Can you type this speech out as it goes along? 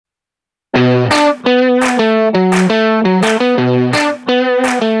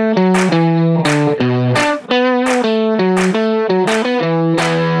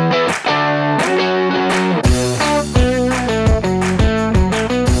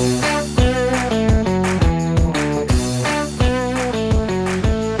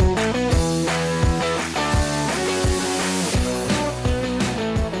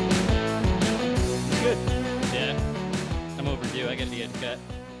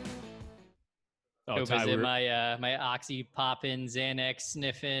Oh, Go Ty, visit my oxy poppin', Xanax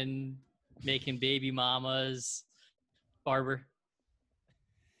sniffing, making baby mamas barber.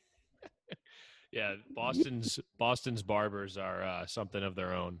 yeah, Boston's barbers are something of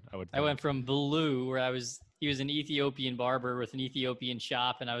their own, I would think. I went from Blue, where he was an Ethiopian barber with an Ethiopian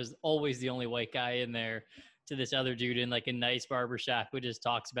shop, and I was always the only white guy in there, to this other dude in like a nice barber shop who just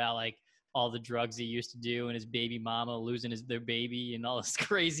talks about like all the drugs he used to do and his baby mama losing their baby and all this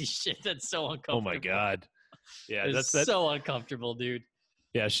crazy shit that's so uncomfortable. Oh my God. Yeah, it's so uncomfortable, dude.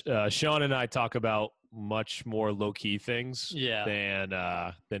 Yeah, Sean and I talk about much more low-key things than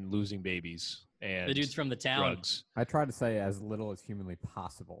losing babies and the dude's from the town. Drugs. I try to say as little as humanly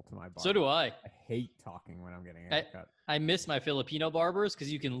possible to my barber. So do I. I hate talking when I'm getting a haircut. I miss my Filipino barbers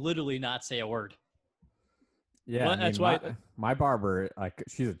because you can literally not say a word. Yeah, well, that's why my barber, like,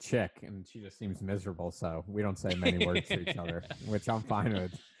 she's a chick and she just seems miserable, so we don't say many words to each other, which I'm fine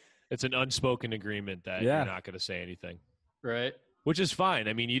with. It's an unspoken agreement that you're not going to say anything, right? Which is fine.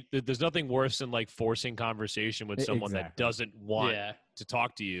 I mean, there's nothing worse than like forcing conversation with someone that doesn't want to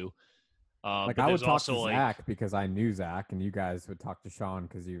talk to you. Like, I would talk to Zach because I knew Zach, and you guys would talk to Sean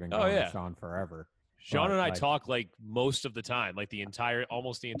because you've been going with Sean forever. Sean and I talk like most of the time, like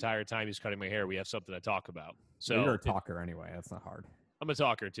almost the entire time he's cutting my hair. We have something to talk about. So you're a talker anyway. That's not hard. I'm a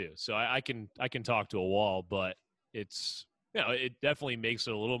talker too, so I can talk to a wall, but it's it definitely makes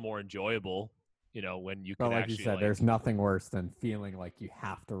it a little more enjoyable. When you can like actually, you said, there's nothing worse than feeling like you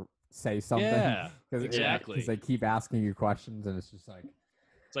have to say something. Yeah, exactly. Because they keep asking you questions, and it's just like.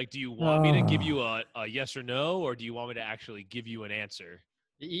 It's like, do you want me to give you a yes or no, or do you want me to actually give you an answer?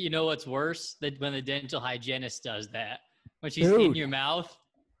 You know what's worse? That when the dental hygienist does that, when she's in your mouth.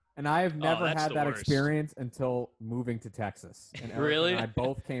 And I have never had that experience until moving to Texas. And really? And I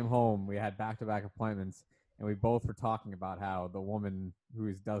both came home. We had back-to-back appointments, and we both were talking about how the woman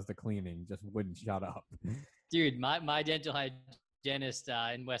who does the cleaning just wouldn't shut up. Dude, my dental hygienist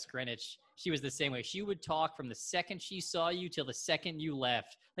in West Greenwich, she was the same way. She would talk from the second she saw you till the second you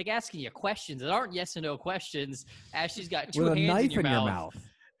left, like asking you questions that aren't yes or no questions, as she's got two hands in your mouth.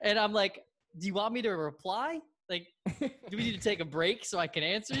 And I'm like, do you want me to reply? Like, do we need to take a break so I can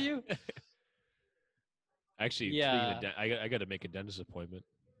answer you? Actually, I got to make a dentist appointment.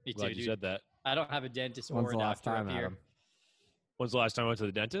 Me too, Glad you said that. I don't have a dentist or a doctor up here. When's the last time I went to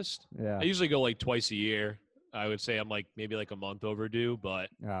the dentist? Yeah. I usually go like twice a year. I would say I'm like maybe like a month overdue, but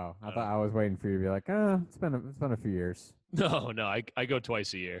I thought I was waiting for you to be like, it's been a few years. No, I go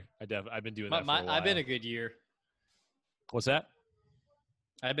twice a year. I've been doing that for a while. I've been a good year. What's that?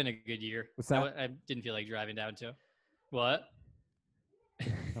 I've been a good year. What's that? I didn't feel like driving down to. What?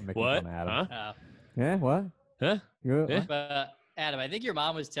 What? Adam. Huh? Yeah. What? Huh? Yeah. But Adam, I think your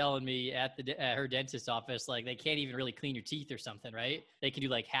mom was telling me at her dentist office, like they can't even really clean your teeth or something, right? They can do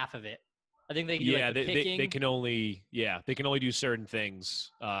like half of it. I think they can do like the picking. They can only do certain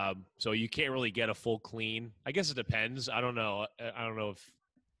things. So you can't really get a full clean. I guess it depends. I don't know if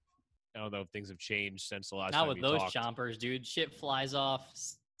things have changed since the last time we talked. Not with those chompers, dude. Shit flies off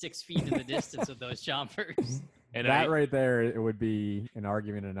 6 feet in the distance with those chompers. And that right there, it would be an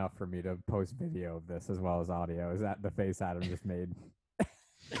argument enough for me to post video of this as well as audio. Is that the face Adam just made?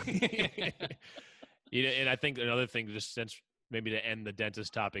 And I think another thing, just since maybe to end the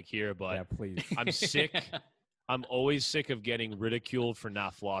dentist topic here, but yeah, please. I'm sick. I'm always sick of getting ridiculed for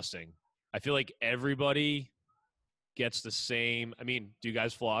not flossing. I feel like everybody gets the same. I mean, do you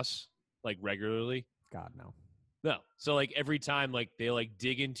guys floss like regularly? God, no. No. So like every time like they like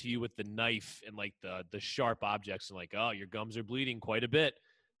dig into you with the knife and like the sharp objects and like, oh, your gums are bleeding quite a bit.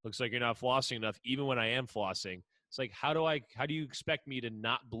 Looks like you're not flossing enough. Even when I am flossing, it's like, how do you expect me to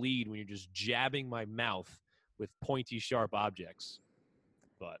not bleed when you're just jabbing my mouth with pointy, sharp objects?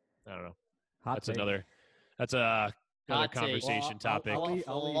 But I don't know. That's another conversation topic.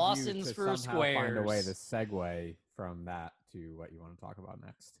 Lawson's for squares. Find a way to segue from that to what you want to talk about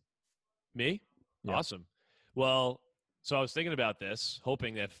next. Me? Yeah. Awesome. Well, so I was thinking about this,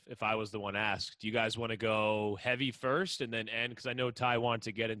 hoping if I was the one asked, do you guys want to go heavy first and then end? Because I know Ty wanted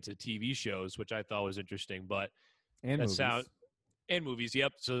to get into TV shows, which I thought was interesting, but movies. And movies.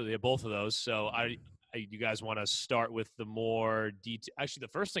 Yep. So yeah, both of those. So you guys want to start with the more detail? Actually,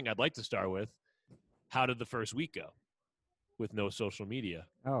 the first thing I'd like to start with, how did the first week go with no social media?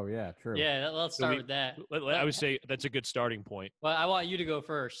 Oh yeah, true. Yeah, let's start with that. I would say that's a good starting point. Well, I want you to go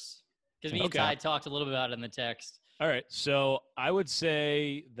first. Because me and Ty talked a little bit about it in the text. All right. So I would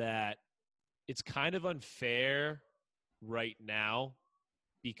say that it's kind of unfair right now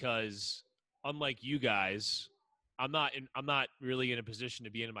because unlike you guys, I'm not really in a position to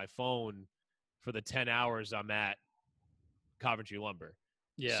be into my phone for the 10 hours I'm at Coventry Lumber.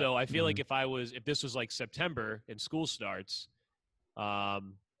 Yeah. So I feel like if this was like September and school starts,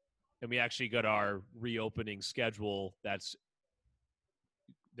 and we actually got our reopening schedule that's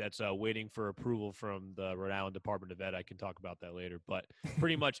waiting for approval from the Rhode Island Department of Ed. I can talk about that later. But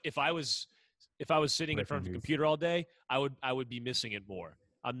pretty much, if I was sitting in front of the computer all day, I would be missing it more.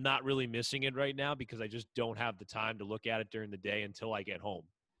 I'm not really missing it right now because I just don't have the time to look at it during the day until I get home.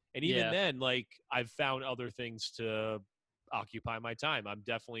 And even then, like, I've found other things to occupy my time. I'm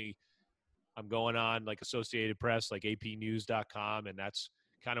going on like Associated Press, like apnews.com, and that's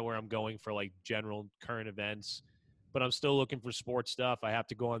kind of where I'm going for like general current events. But I'm still looking for sports stuff. I have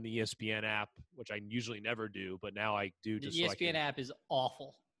to go on the ESPN app, which I usually never do, but now I do. The just ESPN app is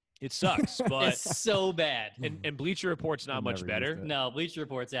awful. It sucks, but it's so bad. And Bleacher Report's not much better. No, Bleacher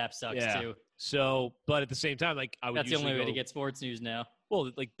Report's app sucks too. So, but at the same time, like that's the only way to get sports news now. Well,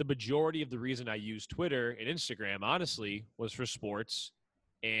 like the majority of the reason I use Twitter and Instagram, honestly, was for sports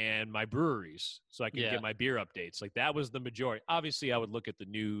and my breweries, so I can get my beer updates. Like that was the majority. Obviously, I would look at the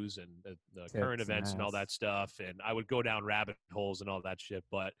news and the current events and all that stuff, and I would go down rabbit holes and all that shit.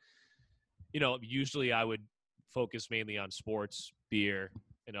 But usually I would focus mainly on sports, beer,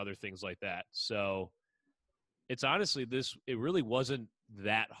 and other things like that. So it's honestly it really wasn't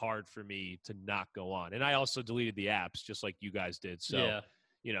that hard for me to not go on. And I also deleted the apps just like you guys did. So,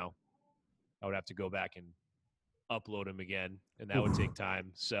 I would have to go back and upload them again, and that would take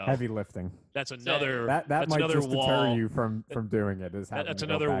time. So heavy lifting. That's another that that's might another just wall. deter you from doing it. That's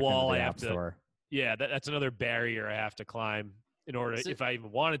another wall I have to. Yeah, that's another barrier I have to climb in order if I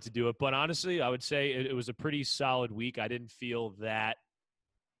even wanted to do it. But honestly, I would say it was a pretty solid week. I didn't feel that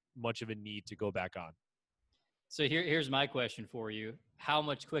much of a need to go back on. So here's my question for you: how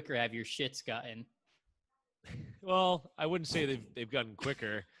much quicker have your shits gotten? Well, I wouldn't say they've gotten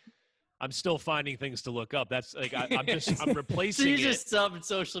quicker. I'm still finding things to look up. That's like I'm replacing. So you just subbed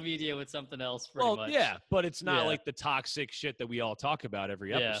social media with something else, pretty much. Yeah, but it's not like the toxic shit that we all talk about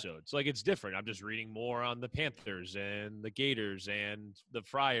every episode. It's like it's different. I'm just reading more on the Panthers and the Gators and the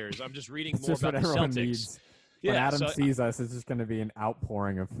Friars. I'm just reading more about the Celtics. Needs. When Adam sees us, it's just going to be an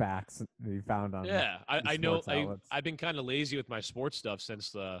outpouring of facts that he found on. Yeah, I know. I've been kind of lazy with my sports stuff since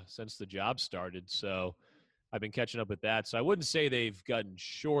the job started, so I've been catching up with that. So I wouldn't say they've gotten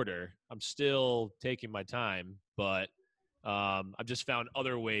shorter. I'm still taking my time, but I've just found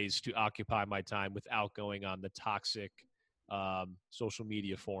other ways to occupy my time without going on the toxic social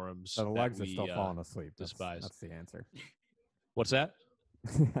media forums. So the legs are still falling asleep. Despise. That's the answer. What's that?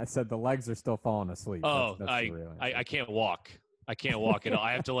 I said the legs are still falling asleep. Oh, that's I can't walk. I can't walk at all.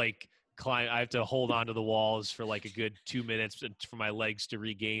 I have to like climb. I have to hold onto the walls for like a good 2 minutes for my legs to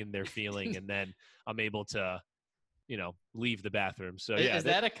regain their feeling, and then I'm able to, leave the bathroom. So yeah, is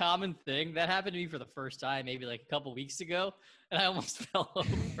that a common thing? That happened to me for the first time, maybe like a couple weeks ago, and I almost fell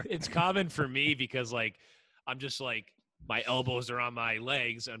over. It's common for me because like I'm just like my elbows are on my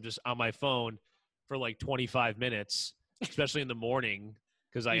legs. I'm just on my phone for like 25 minutes, especially in the morning.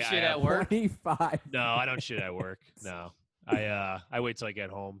 Because I shit at work. 25. No, I don't shit at work. No, I wait till I get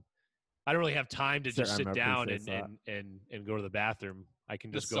home. I don't really have time to just sit down and go to the bathroom. I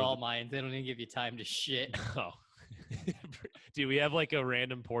can just go. The salt mines, they don't even give you time to shit. Oh, dude, we have like a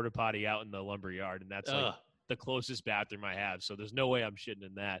random porta potty out in the lumber yard, and that's like the closest bathroom I have. So there's no way I'm shitting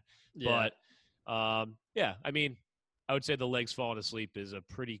in that. Yeah. But yeah, I mean, I would say the legs falling asleep is a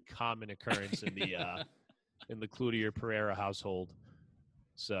pretty common occurrence in the in the Cloutier Pereira household.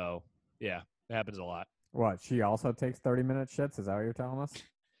 So yeah, it happens a lot. What? She also takes 30-minute shits? Is that what you're telling us?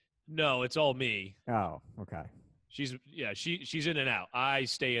 No, it's all me. Oh, okay. She's in and out. I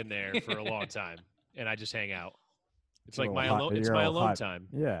stay in there for a long time, and I just hang out. It's like my alone. It's my alone time.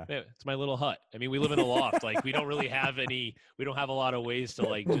 Yeah, it's my little hut. I mean, we live in a loft. Like we don't really have any. We don't have a lot of ways to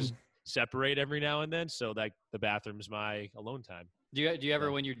like just separate every now and then. So like the bathroom's my alone time. Do you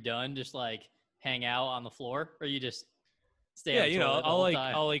ever, when you're done, just like hang out on the floor, or you just stay? Yeah, I'll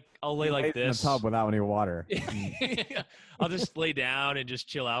lay like this in the tub without any water. I'll just lay down and just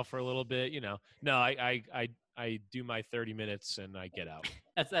chill out for a little bit. No, I do my 30 minutes and I get out.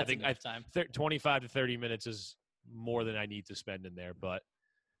 That's enough time. 25 to 30 minutes is more than I need to spend in there. But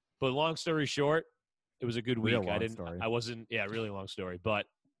long story short, it was a good week. I wasn't. Yeah, really long story. But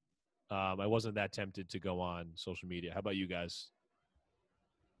I wasn't that tempted to go on social media. How about you guys?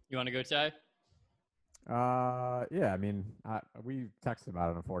 You want to go, Ty? Yeah. I mean, we texted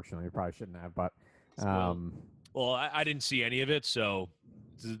about it. Unfortunately, we probably shouldn't have. But well, I didn't see any of it, so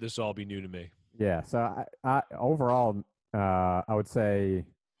this will all be new to me. Yeah. So I overall, I would say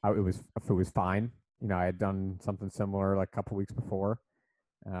it was fine. I had done something similar like a couple weeks before.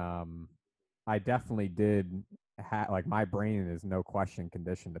 I definitely did like my brain is no question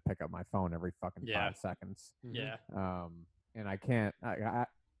conditioned to pick up my phone every fucking Yeah. 5 seconds. Yeah. And I can't. I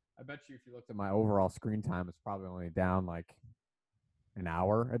bet you if you looked at my overall screen time, it's probably only down like an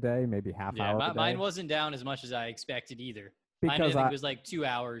hour a day, maybe half Yeah. hour a day. Mine wasn't down as much as I expected either. Mine, I because think it was like 2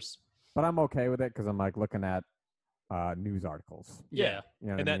 hours. but I'm okay with it because I'm like looking at news articles. Yeah. You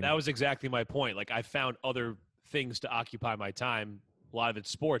know And what I mean? that was exactly my point. Like I found other things to occupy my time. A lot of it's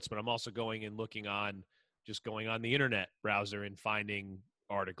sports, but I'm also going and looking on the internet browser and finding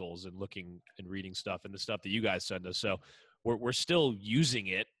articles and looking and reading stuff and the stuff that you guys send us. So we're still using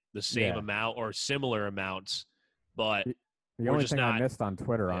it the same amount or similar amounts, but the we're only just thing not, I missed on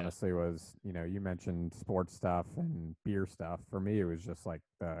Twitter, yeah. honestly, was, you mentioned sports stuff and beer stuff. For me, it was just like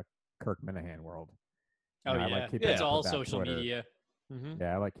the Kirk Minahan world. Oh, I yeah. like keeping It's up all with that social Twitter. media. Mm-hmm.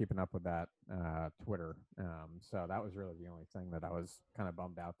 Yeah, I like keeping up with that Twitter. So that was really the only thing that I was kind of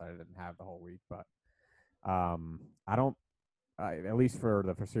bummed out that I didn't have the whole week. But I don't, at least for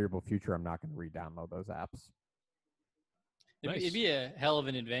the foreseeable future, I'm not going to re-download those apps. It'd be a hell of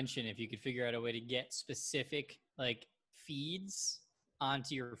an invention if you could figure out a way to get specific like feeds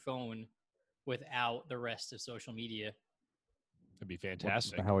onto your phone without the rest of social media. That'd be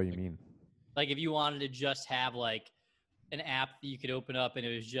fantastic. What the hell do you mean? Like if you wanted to just have like an app that you could open up and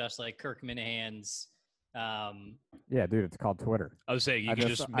it was just like Kirk Minahan's. Yeah, dude, it's called Twitter. I was saying you could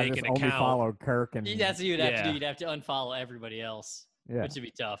just make an only account. Follow Kirk and that's what you'd have to do. You'd have to unfollow everybody else, which would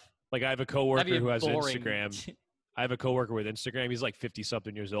be tough. Like I have a coworker who has Instagram. I have a coworker with Instagram. He's like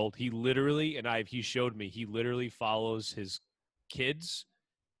 50-something years old. He literally, he showed me, he literally follows his kids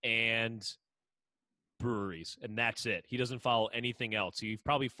and breweries, and that's it. He doesn't follow anything else. He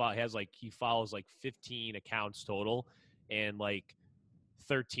probably he follows like 15 accounts total, and like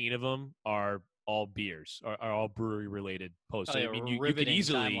 13 of them are all beers, are all brewery related posts. Oh, yeah, I mean, you could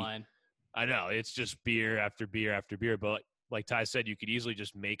easily. Timeline. I know it's just beer after beer after beer, but like Ty said, you could easily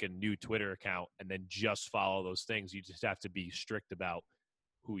just make a new Twitter account and then just follow those things. You just have to be strict about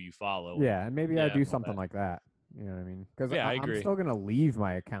who you follow. Yeah, and maybe I do something like that. You know what I mean? Because I agree. I'm still going to leave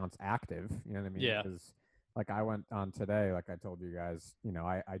my accounts active. You know what I mean? Yeah. Because like I went on today, like I told you guys,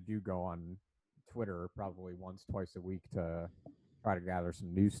 I do go on Twitter probably once, twice a week to try to gather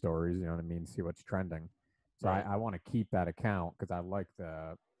some news stories, you know what I mean? See what's trending. So right. I want to keep that account because I like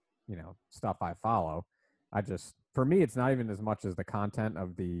the, stuff I follow. For me, it's not even as much as the content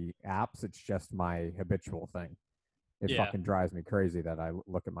of the apps. It's just my habitual thing. It fucking drives me crazy that I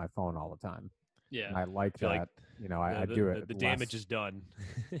look at my phone all the time. Yeah. And I like that, I do it. The damage is done.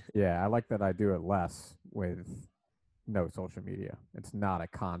 Yeah. I like that I do it less with no social media. It's not a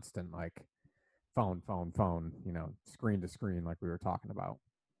constant, like, phone, screen to screen, like we were talking about.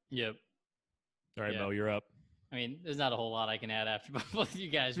 Yep. All right, Mo, you're up. I mean, there's not a whole lot I can add after both of you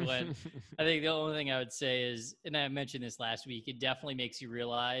guys went. I think the only thing I would say is, and I mentioned this last week, it definitely makes you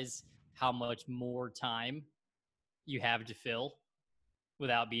realize how much more time you have to fill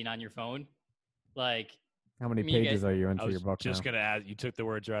without being on your phone. Like, how many pages are you into your book? Just gonna add. You took the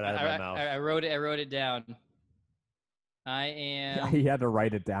words right out of my mouth. I wrote it down. I am. He had to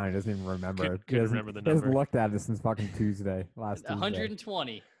write it down. He doesn't even remember. Couldn't remember the number. He hasn't looked at it since fucking last Tuesday.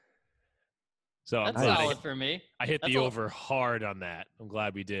 120. So that's solid for me. I hit the over hard on that. I'm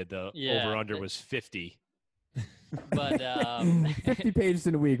glad we did. The over under was 50. But 50 pages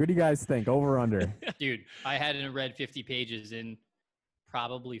in a week. What do you guys think? Over under? Dude, I hadn't read 50 pages in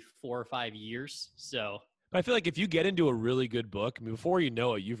probably 4 or 5 years. So but I feel like if you get into a really good book, I mean, before you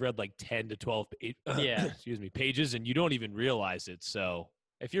know it, you've read like 10 to 12 pages, and you don't even realize it. So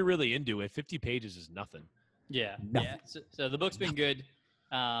if you're really into it, 50 pages is nothing. Yeah. Yeah. So the book's been good.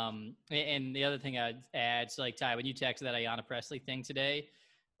 And the other thing I'd add, so like Ty, when you texted that Ayanna Presley thing today,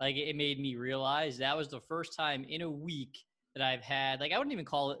 like it made me realize that was the first time in a week that I've had, like, I wouldn't even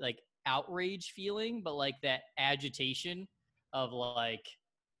call it like outrage feeling, but like that agitation of like,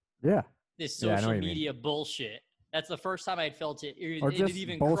 this social media bullshit. That's the first time I'd felt it. It didn't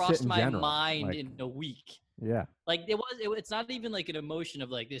even cross my mind in a week. Yeah. Like it's not even like an emotion of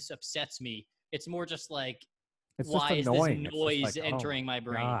like, this upsets me. It's more just like, why is this noise entering my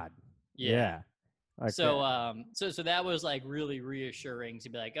brain? God. Yeah. Okay. So that was like really reassuring to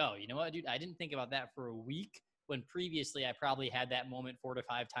be like, oh, you know what, dude? I didn't think about that for a week when previously I probably had that moment 4 to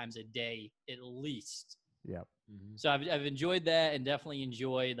 5 times a day at least. Yep. Mm-hmm. So I've enjoyed that and definitely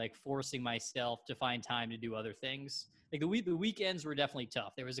enjoyed like forcing myself to find time to do other things. Like the weekends were definitely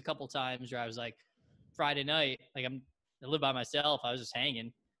tough. There was a couple times where I was like, Friday night, like I live by myself. I was just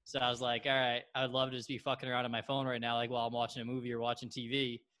hanging. So I was like, all right, I would love to just be fucking around on my phone right now, like while I'm watching a movie or watching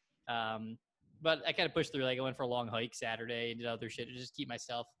TV. But I kind of pushed through. Like I went for a long hike Saturday and did other shit to just keep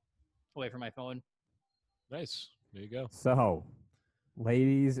myself away from my phone. Nice. There you go. So,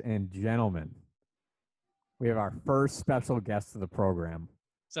 ladies and gentlemen, we have our first special guest of the program.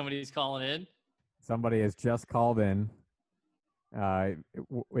 Somebody's calling in. Somebody has just called in.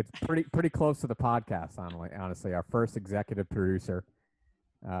 It's pretty close to the podcast, honestly. Our first executive producer,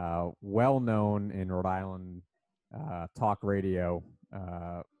 well known in Rhode Island talk radio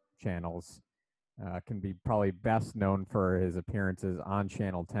channels, can be probably best known for his appearances on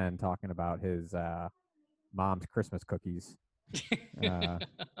Channel 10 talking about his mom's Christmas cookies.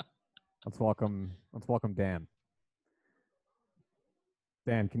 Let's welcome Dan.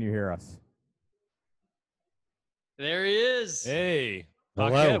 Dan, can you hear us? There he is. Hey, Hello.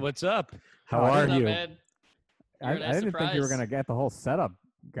 Paquette, what's up? How Oh, are What's up, you? man? I You're a nice didn't think you were surprise. going to get the whole setup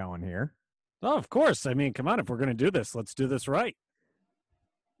going here. Oh, of course. I mean, come on. If we're going to do this, let's do this right.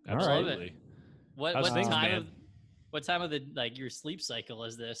 All right. Absolutely. What How's what things, time man? of what time of the your sleep cycle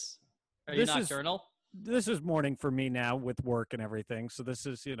is this? Are you This is- nocturnal? This is morning for me now with work and everything. So this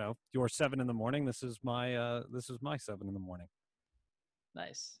is, your 7 in the morning. This is my 7 in the morning.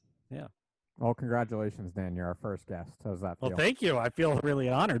 Nice. Well, congratulations, Dan. You're our first guest. How's that feel? Well, thank you. I feel really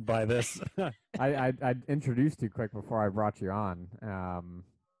honored by this. I introduced you quick before I brought you on.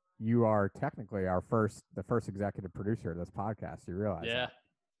 You are technically the first executive producer of this podcast. You realize? Yeah.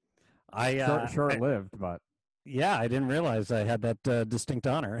 that? Short-lived, but I didn't realize I had that distinct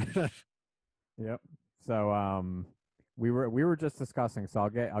honor. yep. So we were just discussing. So I'll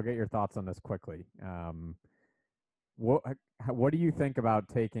get your thoughts on this quickly. What do you think about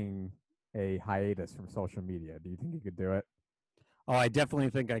taking a hiatus from social media? Do you think you could do it? Oh, I definitely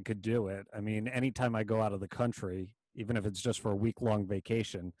think I could do it. I mean, anytime I go out of the country, even if it's just for a week-long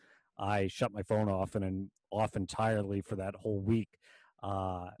vacation, I shut my phone off and am off entirely for that whole week.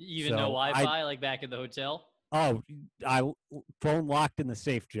 Even so no Wi-Fi, like back at the hotel. Phone locked in the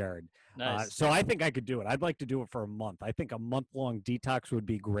safe, Jared. Nice. So I think I could do it. I'd like to do it for a month. I think a month-long detox would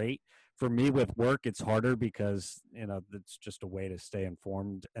be great. For me with work, it's harder because, it's just a way to stay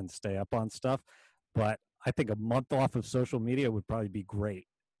informed and stay up on stuff. But I think a month off of social media would probably be great.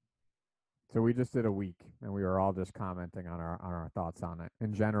 So we just did a week, and we were all just commenting on our thoughts on it.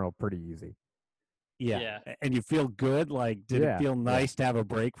 In general, pretty easy. Yeah. Yeah. And you feel good? Like, did Yeah, it feel yeah. nice to have a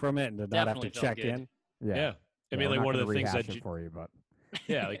break from it and to not have Definitely to felt check good. in? Yeah. I mean, we're like not one of gonna the things rehash that it for you, but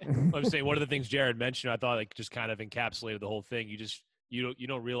yeah, like I'm saying, one of the things Jared mentioned, I thought like just kind of encapsulated the whole thing. You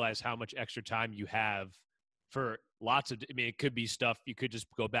don't realize how much extra time you have for lots of. I mean, it could be stuff you could just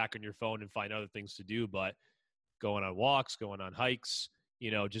go back on your phone and find other things to do, but going on walks, going on hikes,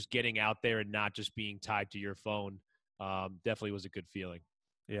 just getting out there and not just being tied to your phone, definitely was a good feeling.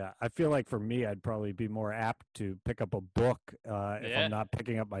 Yeah, I feel like for me, I'd probably be more apt to pick up a book if Yeah. I'm not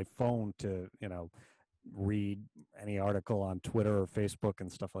picking up my phone to, read any article on Twitter or Facebook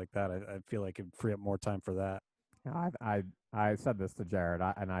and stuff like that. I feel like it'd free up more time for that. I said this to Jared,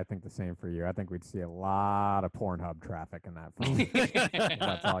 and I think the same for you. I think we'd see a lot of Pornhub traffic in that phone.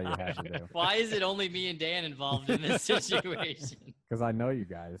 That's all you had to do. Why is it only me and Dan involved in this situation? Because I know you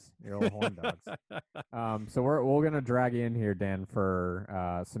guys, you're little horn dogs. So we're gonna drag you in here, Dan,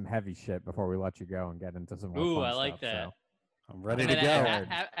 for some heavy shit before we let you go and get into some more Ooh, fun I like stuff, that. so. I'm ready And to then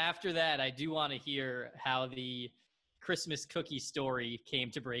go. after that, I do want to hear how the Christmas cookie story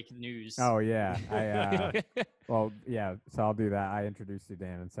came to break news. Oh yeah, well yeah. So I'll do that. I introduced you,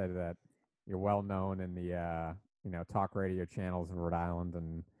 Dan, and said that you're well known in the talk radio channels of Rhode Island,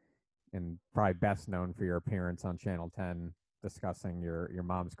 and probably best known for your appearance on Channel 10 discussing your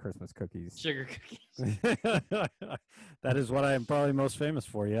mom's Christmas cookies. Sugar cookies. That is what I am probably most famous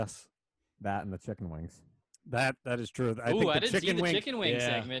for. Yes, That and the chicken wings. that is true. I Ooh, think I the didn't see chicken the wing. chicken wing Yeah.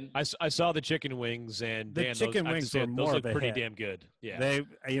 segment. I saw the chicken wings, and The Dan, chicken those, I have to wings say, were those more look of a pretty hit. damn good. Yeah.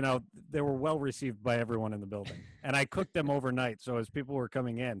 They were well received by everyone in the building, and I cooked them overnight. So as people were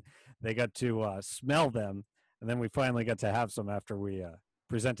coming in, they got to smell them, and then we finally got to have some after we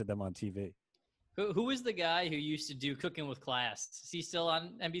presented them on TV. Who was the guy who used to do Cooking with Class? Is he still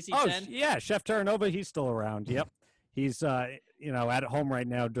on NBC Oh 10? yeah, Chef Terranova, he's still around. Yep, he's at home right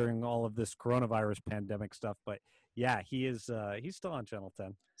now during all of this coronavirus pandemic stuff. But yeah, he is. He's still on Channel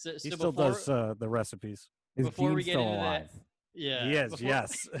 10. So He before, still does the recipes. Is Before Gene we get still into alive? yeah, He is. before-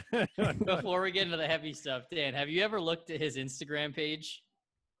 Yes. Before we get into the heavy stuff, Dan, have you ever looked at his Instagram page?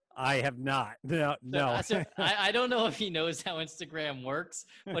 I have not. No. So I don't know if he knows how Instagram works,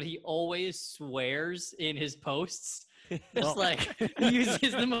 but he always swears in his posts. Just Well- like he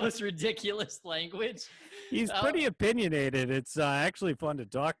uses the most ridiculous language. He's pretty opinionated. It's actually fun to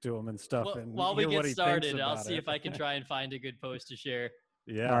talk to him and stuff. Well, and while we hear get what he started, thinks I'll about see it. if I can try and find a good post to share.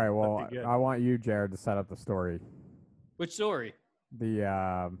 Yeah. All right. Well, that'd be good. I want you, Jared, to set up the story, Which story?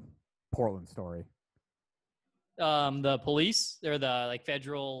 the Portland story. The police, they're the like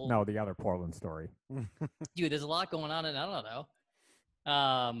federal. No, the other Portland story. Dude, there's a lot going on, and I don't know.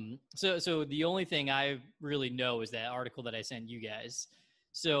 So the only thing I really know is that article that I sent you guys.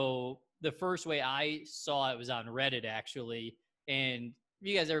 So the first way I saw it was on Reddit, actually. And if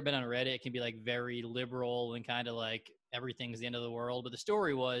you guys ever been on Reddit, it can be like very liberal and kind of like everything's the end of the world. But the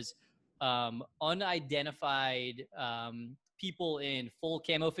story was unidentified people in full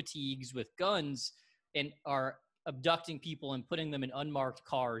camo fatigues with guns and are abducting people and putting them in unmarked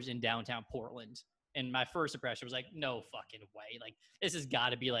cars in downtown Portland. And my first impression was like, no fucking way. Like, this has got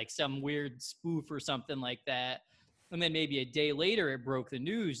to be like some weird spoof or something like that. And then maybe a day later, it broke the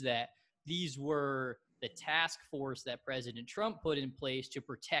news that these were the task force that President Trump put in place to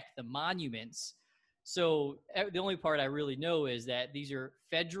protect the monuments. So the only part I really know is that these are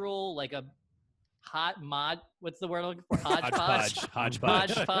federal, like a what's the word I'm looking for? Hodgepodge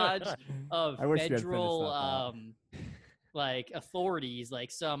of federal like authorities,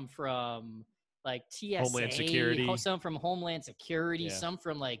 like some from like TSA, Homeland Security, some from Homeland Security, some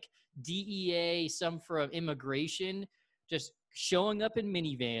from like DEA, some from immigration, just showing up in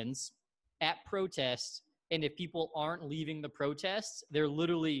minivans at protests. And if people aren't leaving the protests, they're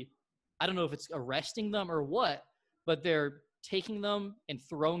literally, I don't know if it's arresting them or what, but they're taking them and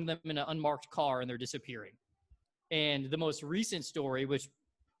throwing them in an unmarked car and they're disappearing. And the most recent story, which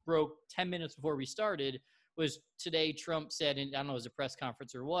broke 10 minutes before we started, was today Trump said, and I don't know, it was a press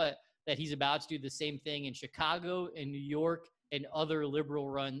conference or what, that he's about to do the same thing in Chicago and New York and other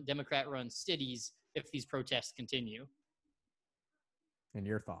liberal-run, Democrat-run cities if these protests continue. And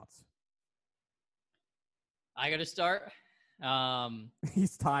your thoughts? I got to start.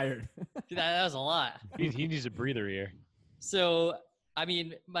 He's tired. That was a lot. He needs a breather here. So, I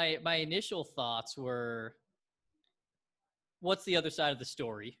mean, my initial thoughts were, what's the other side of the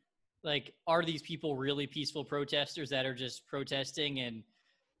story? Like, are these people really peaceful protesters that are just protesting and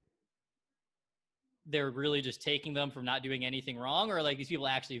they're really just taking them from not doing anything wrong? Or like these people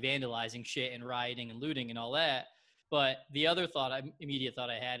actually vandalizing shit and rioting and looting and all that? But the other immediate thought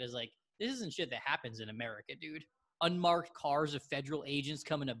I had is like, this isn't shit that happens in America, dude. Unmarked cars of federal agents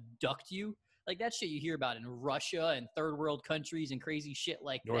come and abduct you. Like that shit you hear about in Russia and third world countries and crazy shit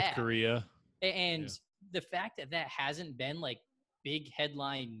like North Korea. And the fact that that hasn't been like big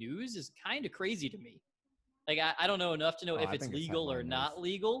headline news is kind of crazy to me. Like, I don't know enough to know if it's legal or not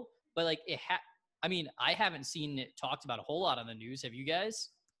legal, but like I mean, I haven't seen it talked about a whole lot on the news. Have you guys?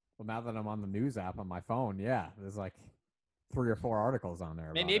 Well, now that I'm on the news app on my phone, yeah, there's like 3 or 4 articles on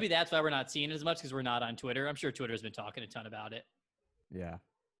there. Maybe that's why we're not seeing it as much, because we're not on Twitter. I'm sure Twitter's been talking a ton about it. Yeah.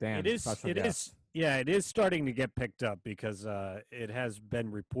 Dan, it is starting to get picked up because it has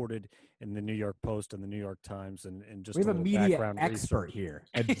been reported in the New York Post and the New York Times and just we have a media expert research here,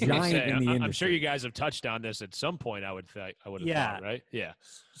 a giant in the industry. I'm sure you guys have touched on this at some point. I would have thought, right? Yeah.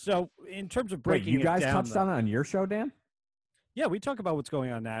 So in terms of breaking, you guys it down, touched on your show, Dan? Yeah, we talk about what's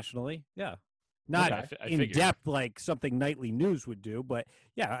going on nationally. Yeah. Not in figured. depth like something nightly news would do, but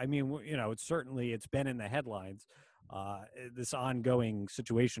yeah, I mean, you know, it's been in the headlines, this ongoing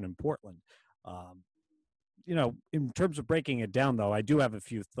situation in Portland. You know, in terms of breaking it down, though, I do have a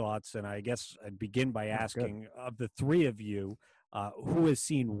few thoughts, and I guess I'd begin by asking, of the 3 of you, who has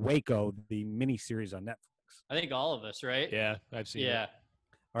seen Waco, the miniseries on Netflix? I think all of us, right? Yeah, I've seen it. Yeah.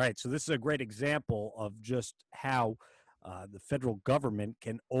 All right, so this is a great example of just how the federal government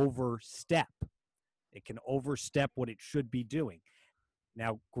can overstep. It can overstep what it should be doing.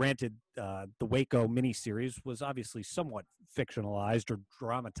 Now, granted, the Waco miniseries was obviously somewhat fictionalized or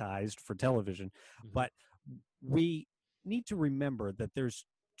dramatized for television, but we need to remember that there's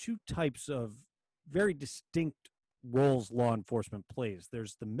 2 types of very distinct roles law enforcement plays.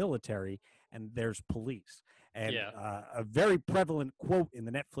 There's the military and there's police. And a very prevalent quote in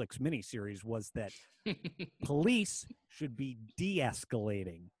the Netflix miniseries was that police should be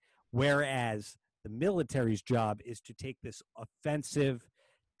de-escalating, whereas the military's job is to take this offensive,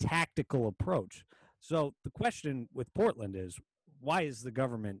 tactical approach. So the question with Portland is, why is the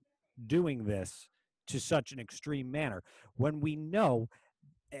government doing this to such an extreme manner when we know,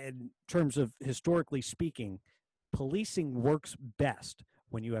 in terms of historically speaking, policing works best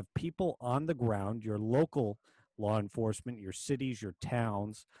when you have people on the ground, your local law enforcement, your cities, your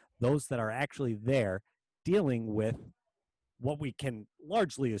towns, those that are actually there dealing with what we can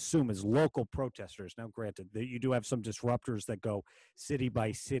largely assume is local protesters. Now, granted, you do have some disruptors that go city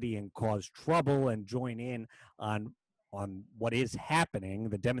by city and cause trouble and join in on what is happening,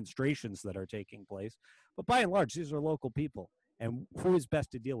 the demonstrations that are taking place. But by and large, these are local people. And who is best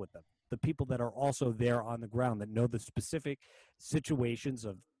to deal with them? The people that are also there on the ground that know the specific situations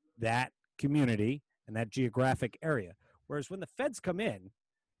of that community and that geographic area. Whereas when the feds come in,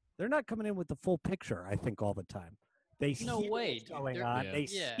 they're not coming in with the full picture, I think, all the time. They No see way, what's dude. going They're- on. Yeah. They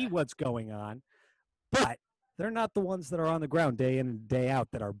Yeah. see what's going on, but they're not the ones that are on the ground day in and day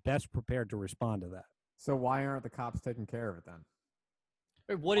out that are best prepared to respond to that. So why aren't the cops taking care of it then?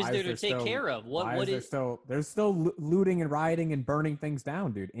 Or what is Why there to take care of? Why What is is? there's still looting and rioting and burning things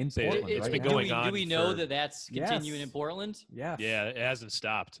down, dude, in Say it- Portland it's right been now. going do on we know for- that that's continuing in Yes. Portland? Yes. Yeah, it hasn't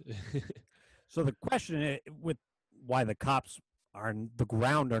stopped. So the question with why the cops on the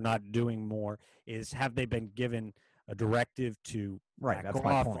ground are not doing more is, have they been given a directive to Right. back That's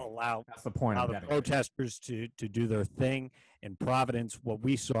my off, point. allow That's the point I'm the getting. at. protesters to do their thing? In Providence, what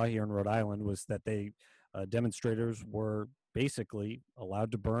we saw here in Rhode Island was that demonstrators were basically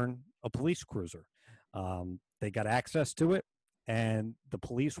allowed to burn a police cruiser. They got access to it, and the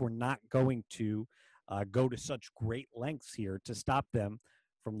police were not going to go to such great lengths here to stop them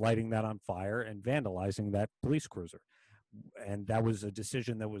from lighting that on fire and vandalizing that police cruiser. And that was a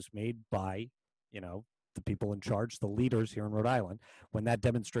decision that was made by, the people in charge, the leaders here in Rhode Island, when that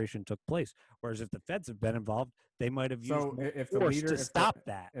demonstration took place. Whereas if the feds have been involved, they might have used So more if the force leader, to if the- stop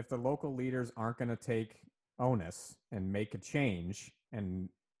that. if the local leaders aren't going to take onus and make a change and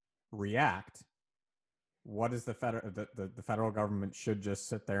react, what is the federal government should just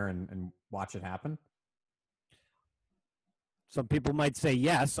sit there and watch it happen? Some people might say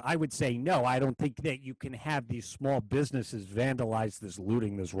yes. I would say no. I don't think that you can have these small businesses vandalize this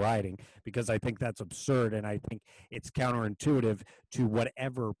looting, this rioting, because I think that's absurd. And I think it's counterintuitive to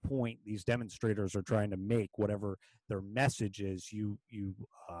whatever point these demonstrators are trying to make, whatever their message is. You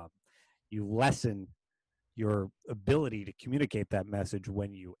lessen your ability to communicate that message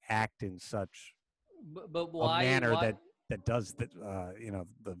when you act in such But why? a manner why, that does the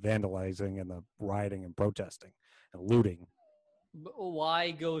the vandalizing and the rioting and protesting and looting. But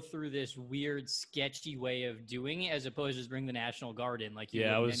why go through this weird, sketchy way of doing it as opposed to just bring the National Guard in like you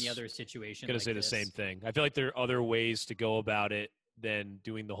Yeah, I would in was any other situation? Gonna like say this? the same thing. I feel like there are other ways to go about it than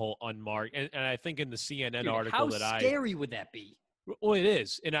doing the whole unmarked. And I think in the CNN Dude, article how that scary would that be? Well, it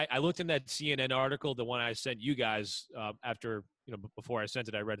is, and I looked in that CNN article, the one I sent you guys after before I sent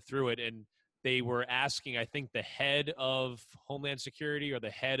it, I read through it, and they were asking, I think, the head of Homeland Security or the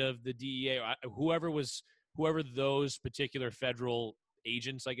head of the DEA, or whoever those particular federal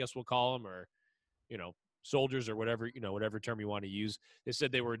agents, I guess we'll call them, or soldiers or whatever term you want to use. They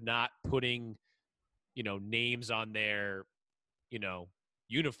said they were not putting names on their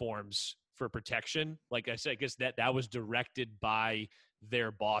uniforms for protection. Like I said, I guess that was directed by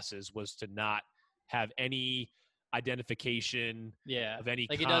their bosses, was to not have any identification Yeah, of any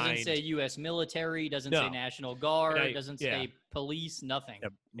like kind. it doesn't say U.S. military, doesn't say No. National Guard, And doesn't say police, nothing. Yeah,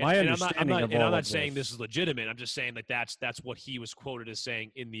 And- my and understanding I'm of not all of I'm saying this this is legitimate. I'm just saying that's what he was quoted as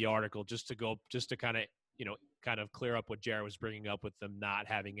saying in the article, just to kind of clear up what Jared was bringing up with them not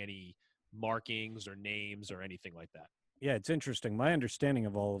having any markings or names or anything like that. Yeah, it's interesting. My understanding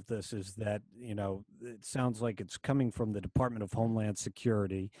of all of this is that, it sounds like it's coming from the Department of Homeland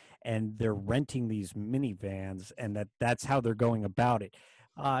Security, and they're renting these minivans, and that's how they're going about it.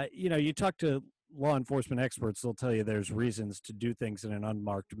 You talk to law enforcement experts, they'll tell you there's reasons to do things in an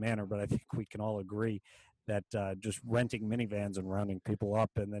unmarked manner, but I think we can all agree that just renting minivans and rounding people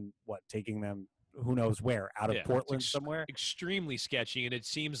up and then taking them who knows where, out of Yeah, it's Portland somewhere. Extremely sketchy, and it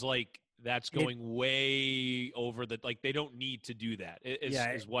seems like that's going way over they don't need to do that.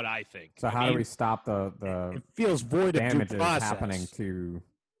 Is what I think. So how do we stop the It feels void of due damages process. happening to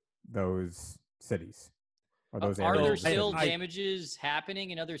those cities or those Are there areas? still I- damages happening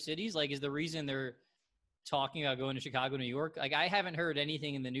in other cities? Like, is the reason they're talking about going to Chicago, New York? Like, I haven't heard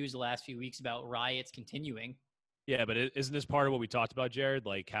anything in the news the last few weeks about riots continuing. Yeah, but isn't this part of what we talked about, Jared?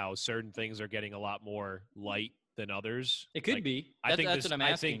 Like how certain things are getting a lot more light than others. It could Like, be. I That's, think that's this, what I'm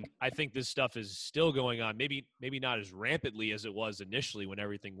asking. I think this stuff is still going on. Maybe not as rampantly as it was initially when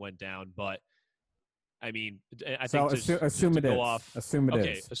everything went down, but I mean, I So think assume it is. Assume it is.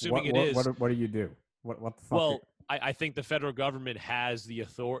 Okay, assuming it what, is. What do you do? What the fuck? Well, I think the federal government has the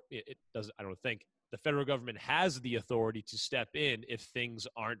authority. It does. I don't think the federal government has the authority to step in if things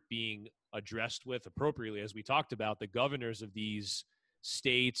aren't being addressed with appropriately. As we talked about, the governors of these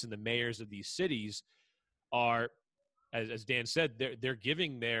states and the mayors of these cities are, as Dan said, they're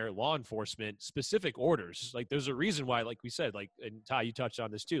giving their law enforcement specific orders. Like there's a reason why, like we said, like, and Ty, you touched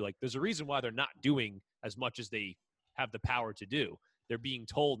on this too. Like there's a reason why they're not doing as much as they have the power to do. They're being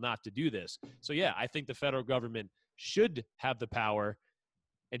told not to do this. So yeah, I think the federal government should have the power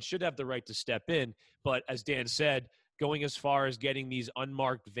and should have the right to step in. But as Dan said, going as far as getting these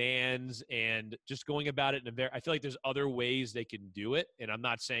unmarked vans and just going about it in a very, I feel like there's other ways they can do it. And I'm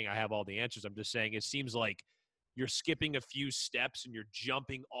not saying I have all the answers. I'm just saying it seems like you're skipping a few steps and you're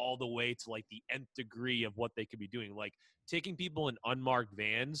jumping all the way to like the nth degree of what they could be doing. Like taking people in unmarked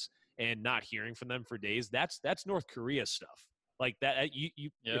vans and not hearing from them for days. That's North Korea stuff. Like that,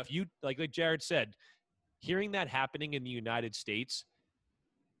 if you, like Jared said, hearing that happening in the United States,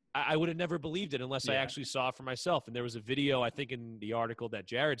 I would have never believed it unless I actually saw it for myself. And there was a video, I think, in the article that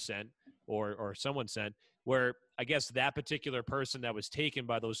Jared sent or someone sent, where I guess that particular person that was taken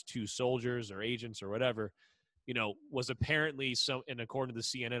by those two soldiers or agents or whatever, was apparently and according to the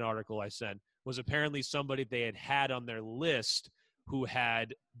CNN article I sent, was apparently somebody they had on their list who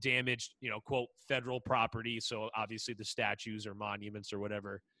had damaged, quote, federal property. So obviously the statues or monuments or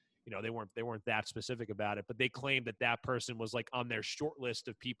whatever. They weren't that specific about it, but they claimed that person was like on their short list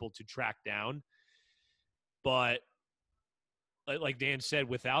of people to track down. But like Dan said,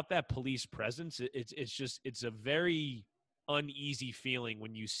 without that police presence, it's a very uneasy feeling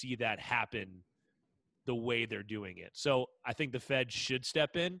when you see that happen the way they're doing it. So I think the Fed should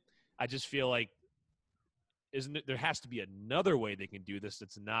step in. I just feel like there has to be another way they can do this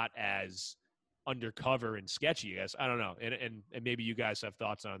that's not as undercover and sketchy, I guess. I don't know. And maybe you guys have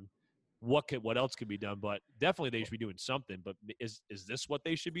thoughts on what else could be done, but definitely they should be doing something. But is this what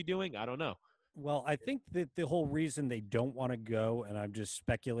they should be doing? I don't know. Well, I think that the whole reason they don't want to go, and I'm just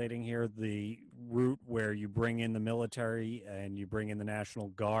speculating here, the route where you bring in the military and you bring in the National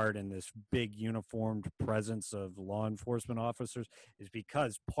Guard and this big uniformed presence of law enforcement officers is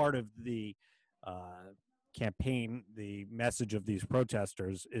because part of the campaign, the message of these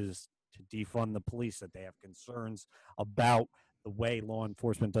protesters is to defund the police, that they have concerns about the way law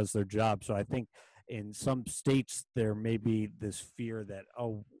enforcement does their job. So I think in some states there may be this fear that,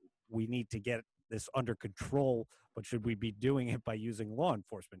 we need to get this under control, but should we be doing it by using law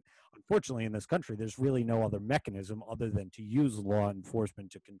enforcement? Unfortunately, in this country, there's really no other mechanism other than to use law enforcement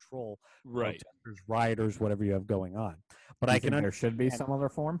to control protesters, rioters, whatever you have going on. But I can there should be some other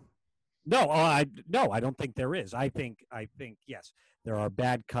form. No, I don't think there is. I think yes, there are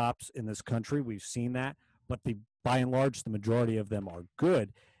bad cops in this country. We've seen that, but by and large, the majority of them are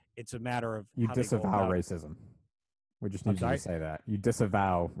good. It's a matter of you disavow racism. We just need you to say that. You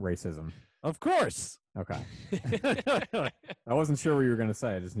disavow racism. Of course. Okay. I wasn't sure what you were going to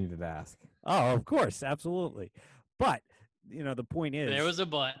say. I just needed to ask. Oh, of course. Absolutely. But, the point is. There was a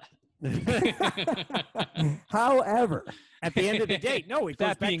but. However, at the end of the day, no, it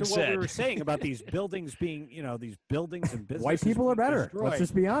goes back to what we were saying about these buildings being, these buildings and businesses. White people are better. Destroyed. Let's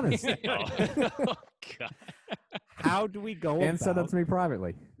just be honest. Oh, God. How do we go Dan said that to me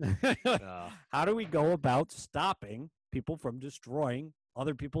privately. How do we go about stopping people from destroying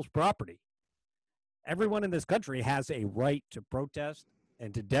other people's property? Everyone in this country has a right to protest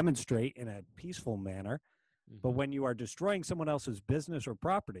and to demonstrate in a peaceful manner. But when you are destroying someone else's business or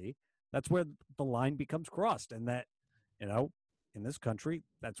property, that's where the line becomes crossed. And that, in this country,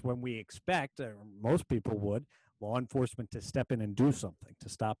 that's when we expect, or most people would, law enforcement to step in and do something to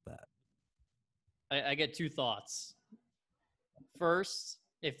stop that. I get two thoughts. First,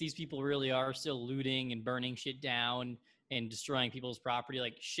 if these people really are still looting and burning shit down and destroying people's property,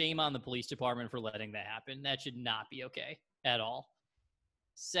 like, shame on the police department for letting that happen. That should not be okay at all.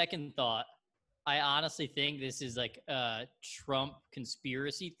 Second thought, I honestly think this is like a Trump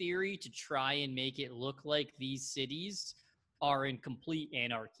conspiracy theory to try and make it look like these cities are in complete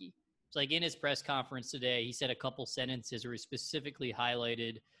anarchy. So, like, in his press conference today, he said a couple sentences where he specifically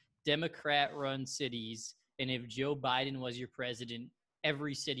highlighted Democrat-run cities, and if Joe Biden was your president,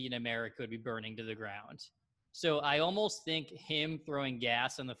 every city in America would be burning to the ground. So I almost think him throwing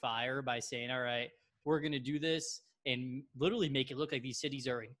gas on the fire by saying, all right, we're going to do this and literally make it look like these cities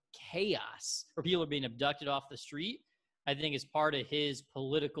are in chaos or people are being abducted off the street, I think is part of his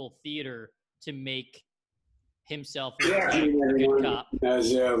political theater to make himself a good cop.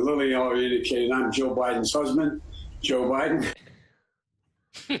 As Lily already indicated, I'm Joe Biden's husband, Joe Biden.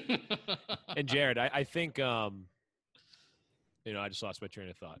 And Jared, I think, I just lost my train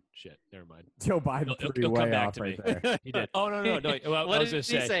of thought. Shit, never mind. Joe Biden he'll way come back off to right me. there. He did. Oh, no. Well, what I was did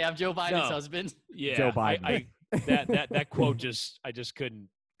he say? I'm Joe Biden's husband. Yeah, Joe Biden. That quote I just couldn't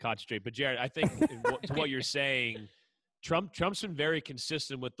concentrate. But Jared, I think to what you're saying, Trump's been very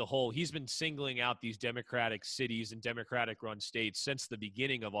consistent with he's been singling out these Democratic cities and Democratic-run states since the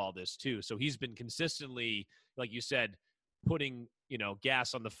beginning of all this too. So he's been consistently, like you said, putting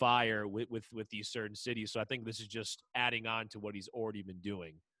gas on the fire with these certain cities. So I think this is just adding on to what he's already been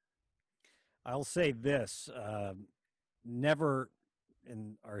doing. I'll say this: never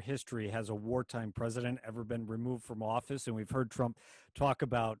in our history has a wartime president ever been removed from office. And we've heard Trump talk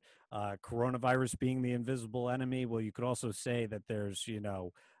about coronavirus being the invisible enemy. Well, you could also say that there's,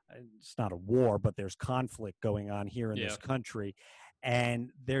 it's not a war, but there's conflict going on here in this country.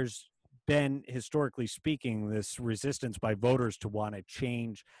 And there's been, historically speaking, this resistance by voters to want to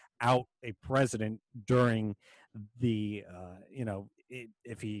change out a president during the,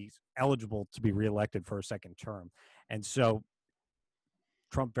 if he's eligible to be reelected for a second term. And so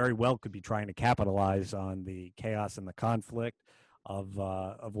Trump very well could be trying to capitalize on the chaos and the conflict of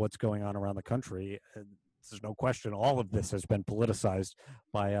what's going on around the country. There's no question all of this has been politicized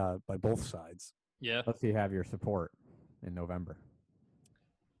by both sides. Yeah. Let's see, have your support in November.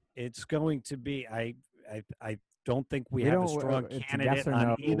 It's going to be. I don't think we have a strong candidate yes or on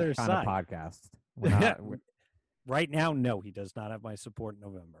no either kind side. Of podcast. We're right now, no, he does not have my support in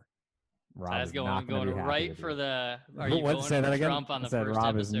November. Rob is going right for the. Are you What, going say for that again? Trump on the said first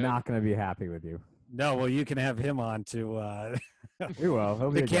Rob episode? is not going to be happy with you. No, well, you can have him on to He will.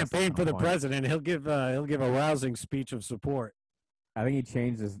 He'll be the a guest at campaign some for the point. president. He'll give a rousing speech of support. I think he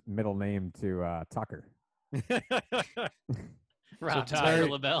changed his middle name to Tucker. Rob So Tyler Ty-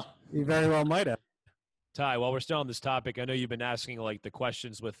 LaBelle. He very well might have. Ty, while we're still on this topic, I know you've been asking like the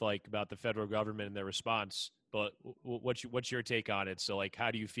questions with like about the federal government and their response, but what's your take on it? So like,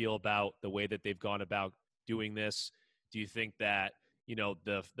 how do you feel about the way that they've gone about doing this? Do you think that,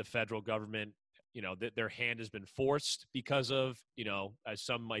 the federal government, their hand has been forced because of, as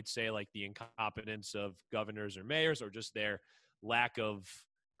some might say, like the incompetence of governors or mayors, or just their lack of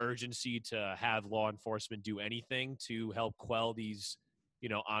urgency to have law enforcement do anything to help quell these,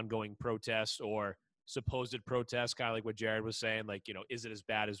 ongoing protests or supposed protests, kind of like what Jared was saying, like, is it as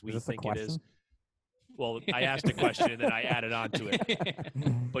bad as we think it is? Well, I asked a question and then I added on to it.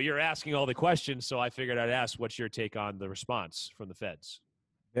 But you're asking all the questions, so I figured I'd ask, what's your take on the response from the feds?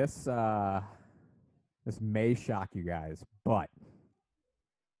 This may shock you guys, but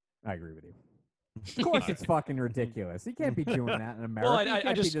I agree with you. Of course, it's fucking ridiculous. He can't be doing that in America. Well, He I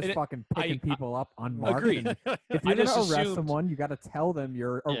can't just- be just fucking picking people up unmarked. Agreed. And if you're I just gonna arrest assumed- someone, you got to tell them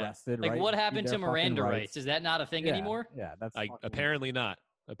you're Yeah. arrested. Like, right? what Be happened their to fucking Miranda rights? Is that not a thing Yeah, anymore? Yeah, that's Like, fucking- apparently not.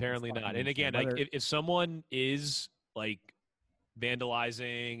 Apparently fucking not. And insane. again, like, Whether- if someone is like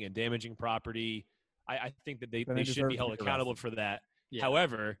vandalizing and damaging property, I think that they Then they should deserve be to held be accountable arrested. for that. Yeah.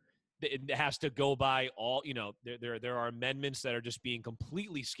 However, it has to go by all. There are amendments that are just being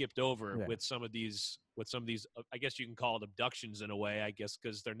completely skipped over Yeah. with some of these. I guess you can call it abductions in a way. I guess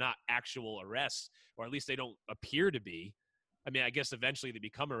because they're not actual arrests, or at least they don't appear to be. I mean, I guess eventually they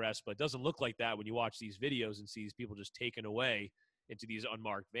become arrests, but it doesn't look like that when you watch these videos and see these people just taken away into these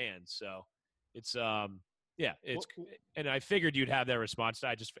unmarked vans. So it's it's and I figured you'd have that response.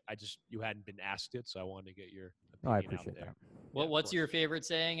 I just you hadn't been asked it, so I wanted to get your Oh, I opinion out appreciate there. that. Yeah, of What's course. your favorite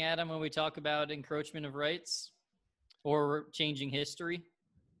saying, Adam, when we talk about encroachment of rights or changing history?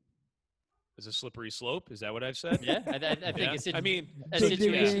 Is a slippery slope? Is that what I've said? Yeah, I think Yeah. it's I mean, a Ding, ding,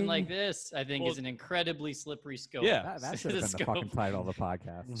 situation ding. like this. I think Well, is an incredibly slippery scope. Yeah. That should have been the Scope. fucking title of the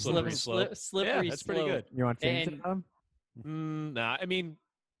podcast. Slippery slope. Slippery yeah, that's pretty slope. good. You want to change And- it, Adam? Nah, I mean,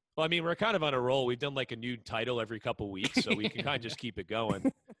 we're kind of on a roll. We've done like a new title every couple weeks, so we can kind of just keep it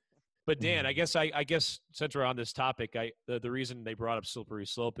going. But Dan, I guess since we're on this topic, the reason they brought up slippery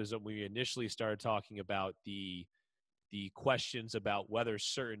slope is that we initially started talking about the questions about whether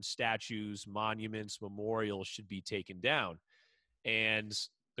certain statues, monuments, memorials should be taken down. And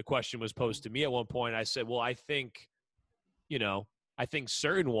the question was posed to me at one point. I said, well, I think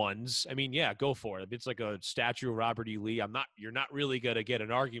certain ones, I mean, yeah, go for it. If it's like a statue of Robert E. Lee, you're not really going to get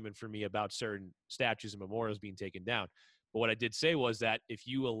an argument from me about certain statues and memorials being taken down. But what I did say was that if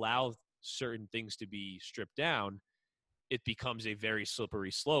you allow certain things to be stripped down, it becomes a very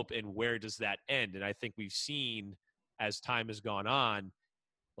slippery slope. And where does that end? And I think we've seen as time has gone on,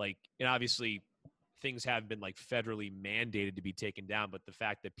 like, and obviously things have been like federally mandated to be taken down, but the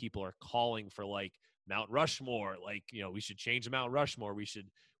fact that people are calling for like Mount Rushmore, like, we should change the Mount Rushmore. We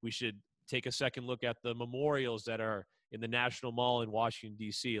should take a second look at the memorials that are in the National Mall in Washington,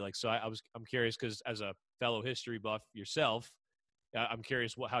 D.C. Like, so I'm curious because as a fellow history buff yourself, I'm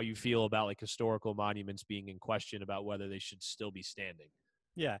curious how you feel about like historical monuments being in question, about whether they should still be standing.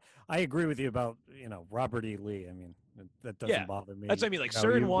 Yeah, I agree with you about Robert E. Lee. I mean, that doesn't Yeah, bother me. that's what I mean. Like, You know,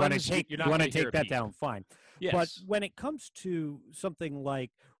 certain you wanna ones, take, you're not you want gonna to hear take a that peep. down, fine. Yes. But when it comes to something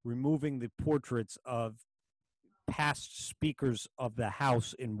like removing the portraits of past speakers of the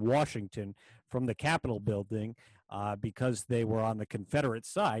House in Washington from the Capitol building because they were on the Confederate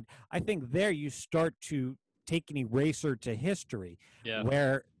side, I think there you start to take an eraser to history Yeah.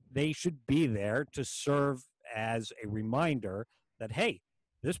 where they should be there to serve as a reminder that, hey,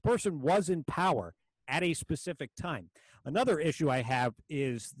 this person was in power at a specific time. Another issue I have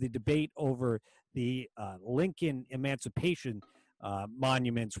is the debate over the Lincoln Emancipation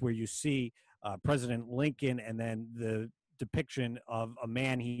monuments, where you see President Lincoln and then the depiction of a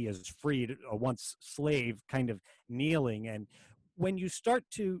man he has freed, a once slave, kind of kneeling. And when you start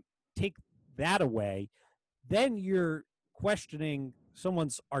to take that away, then you're questioning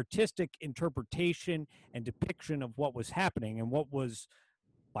someone's artistic interpretation and depiction of what was happening and what was,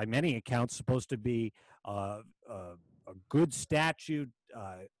 by many accounts, supposed to be a good statue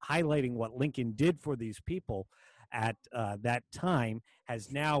highlighting what Lincoln did for these people at that time,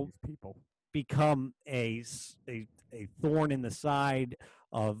 has now become a thorn in the side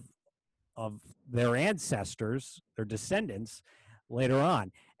of their ancestors, their descendants, later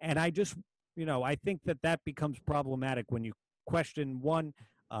on. And I just, I think that becomes problematic when you question, one,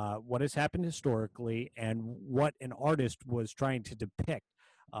 what has happened historically and what an artist was trying to depict,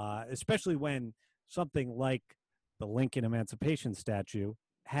 especially when something like the Lincoln Emancipation statue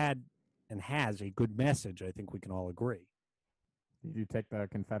had and has a good message. I think we can all agree. Did you take the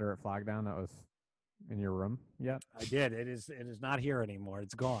Confederate flag down that was in your room yet? I did. It is not here anymore.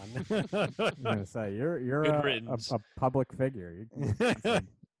 It's gone. I'm gonna say you're a public figure.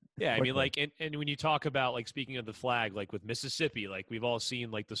 Yeah, I mean, like, and when you talk about, like, speaking of the flag, like with Mississippi, like we've all seen,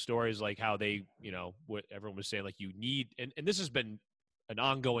 like, the stories, like how they, what everyone was saying, like you need, and this has been an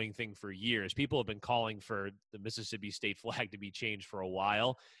ongoing thing for years. People have been calling for the Mississippi state flag to be changed for a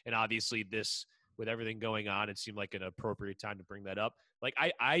while. And obviously this, with everything going on, it seemed like an appropriate time to bring that up. Like,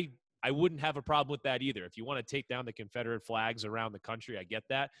 I wouldn't have a problem with that either. If you want to take down the Confederate flags around the country, I get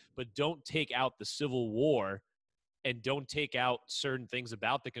that. But don't take out the Civil War and don't take out certain things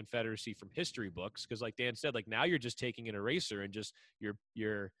about the Confederacy from history books. Because like Dan said, like now you're just taking an eraser and just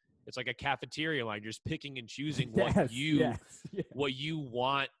you're it's like a cafeteria line. You're just picking and choosing what you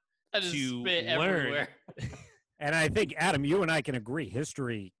want to learn. Everywhere. And I think, Adam, you and I can agree,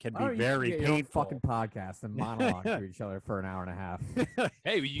 history can be very painful. Fucking podcast and monologue to each other for an hour and a half.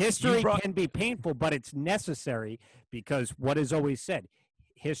 Hey, history can be painful, but it's necessary, because what is always said,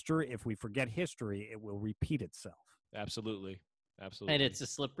 history, if we forget history, it will repeat itself. Absolutely. And it's a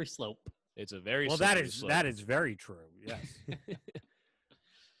slippery slope. It's a very slippery slope. That is very true. Yes.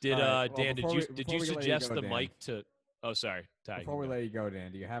 Dan, did you suggest the mic to? Oh, sorry, Ty. Before we let you go,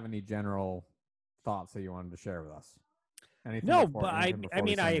 Dan, do you have any general thoughts that you wanted to share with us? Anything no, before, but I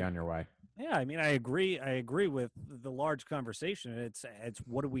mean, on your way? Yeah, I mean, I agree. I agree with the large conversation. It's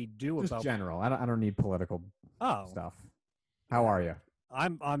what do we do Just about general? I don't need political stuff. How are you?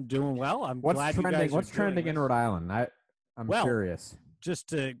 I'm doing well. What's glad trending? you guys What's trending in Rhode Island? I'm curious. Just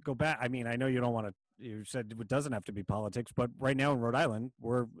to go back, I mean, I know you don't want to. You said it doesn't have to be politics, but right now in Rhode Island,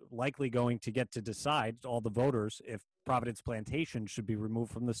 we're likely going to get to decide, all the voters, if Providence Plantation should be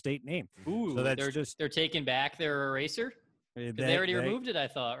removed from the state name. Ooh, so they're taking back their eraser? They already removed it, I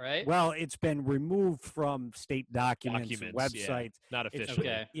thought, right? Well, it's been removed from state documents websites. Yeah, not officially.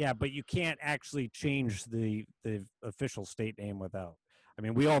 Okay. Yeah, but you can't actually change the official state name without. I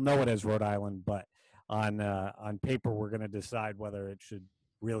mean, we all know it as Rhode Island, but on paper, we're going to decide whether it should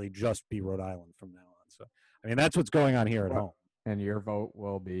really just be Rhode Island from now on. So, I mean, that's what's going on here at home. And your vote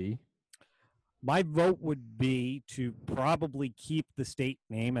will be? My vote would be to probably keep the state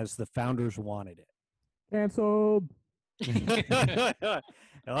name as the founders wanted it. Canceled.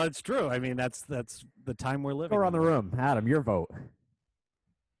 Well, it's true. I mean, that's the time we're living. Go around the room. Adam, your vote.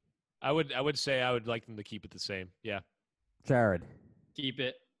 I would say I would like them to keep it the same. Yeah. Jared. Keep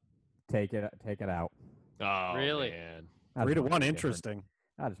it. Take it out. Oh, really? Man. 3-1. Interesting.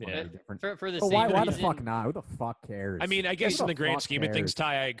 I just want to be different. For the same why the fuck not? Who the fuck cares? I mean, I guess in the grand scheme of things,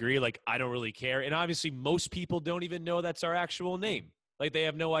 Ty, I agree. Like, I don't really care. And obviously, most people don't even know that's our actual name. Like, they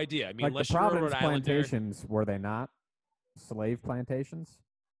have no idea. I mean, like unless the you're Providence Rhode Island, plantations, were they not slave plantations?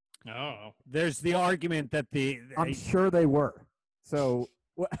 No. There's the argument that I'm sure they were. So,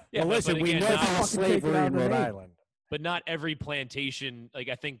 yeah, well, listen, we know about slavery in Rhode Island. But not every plantation, like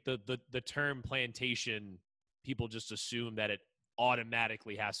I think the term plantation, people just assume that it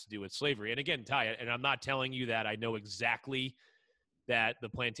automatically has to do with slavery. And again, Ty, and I'm not telling you that I know exactly that the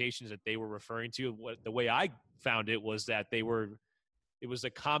plantations that they were referring to, the way I found it was that it was a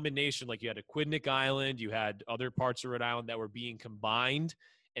combination, like you had Aquidneck Island, you had other parts of Rhode Island that were being combined,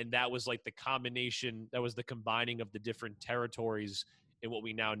 and that was like the combination, that was the combining of the different territories in what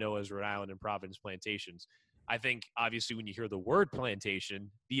we now know as Rhode Island and Providence plantations. I think, obviously, when you hear the word plantation,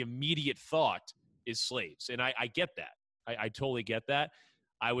 the immediate thought is slaves. And I get that. I totally get that.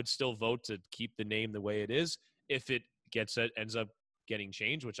 I would still vote to keep the name the way it is. If it ends up getting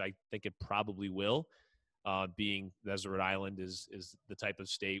changed, which I think it probably will, being as Rhode Island is the type of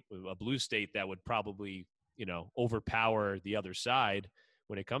state, a blue state that would probably, overpower the other side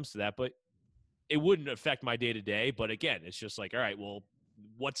when it comes to that. But it wouldn't affect my day to day. But again, it's just like, all right, well,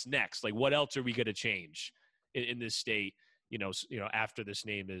 what's next? Like, what else are we going to change in this state, after this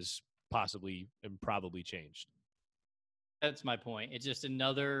name is possibly and probably changed? That's my point. It's just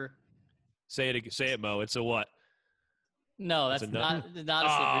another. Say it, Mo. It's a what? No, that's not a slippery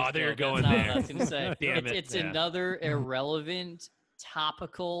slope. There you're going that's there. Not what I was going to say. Damn it. It's another irrelevant,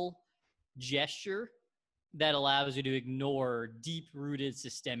 topical gesture that allows you to ignore deep-rooted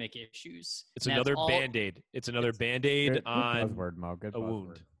systemic issues. It's another Band-Aid. It's another Band-Aid good on buzzword, Mo. Good a buzzword.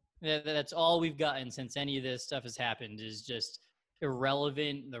 wound. That's all we've gotten since any of this stuff has happened is just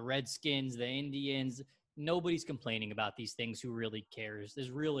irrelevant. The Redskins, the Indians, nobody's complaining about these things. Who really cares?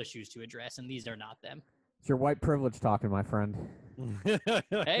 There's real issues to address, and these are not them. It's your white privilege talking, my friend.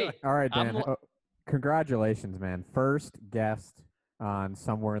 Hey, All right, Dan. Congratulations, man. First guest on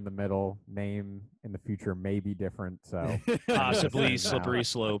Somewhere in the Middle. Name in the future may be different, so possibly slippery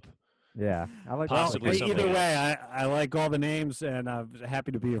slope. Yeah, I like Possibly that. Either way, I like all the names, and I'm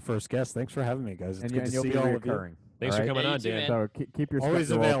happy to be your first guest. Thanks for having me, guys. It's good to you'll see be all of you. recurring. Thanks all for right? coming Yeah, on, you too, Dan. man. So keep your Always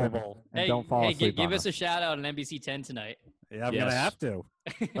schedule open available. and don't fall asleep give on us a shout out on NBC 10 tonight. Yeah, I'm Yes. gonna have to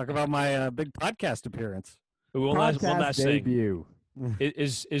talk about my big podcast appearance. One Podcast last thing. debut.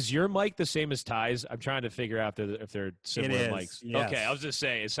 Is your mic the same as Ty's? I'm trying to figure out if they're similar is, mics. yes. Okay, I was just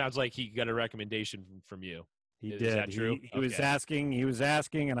saying. It sounds like he got a recommendation from you. He Is did. that true? He was Okay. asking. He was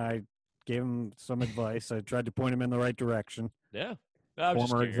asking, and I gave him some advice. I tried to point him in the right direction. Yeah. I'm just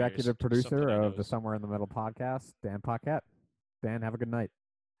Former curious. executive Something producer I of the noticed. Somewhere in the Middle podcast, Dan Paquette. Dan, have a good night.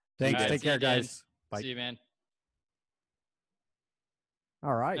 Thanks. All right, Take see you, care, Dan. guys. Bye. See you, man.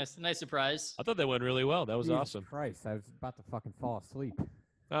 All right. Nice surprise. I thought that went really well. That was Jesus awesome. Christ, I was about to fucking fall asleep.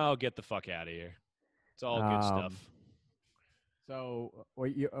 Oh, get the fuck out of here. It's all good stuff. So, where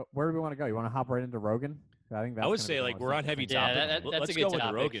do we want to go? You want to hop right into Rogan? I think that's I would gonna be say the like most we're on heavy interesting Yeah, topic. that's a Let's good go into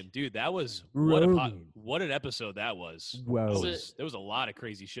topic. Rogan, dude. That was Rogan. what an episode that was. Whoa. There was a lot of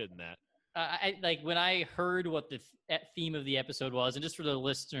crazy shit in that. I like when I heard what the theme of the episode was, and just for the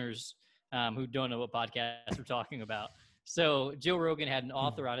listeners who don't know what podcast we're talking about. So Joe Rogan had an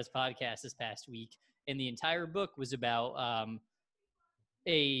author on his podcast this past week, and the entire book was about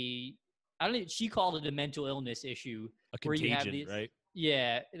she called it a mental illness issue. A Where you have contagion, these- right?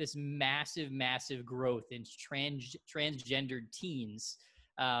 Yeah, this massive growth in transgendered teens.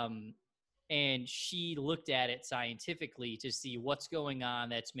 And she looked at it scientifically to see what's going on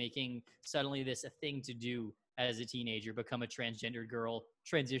that's making suddenly this a thing to do as a teenager, become a transgendered girl,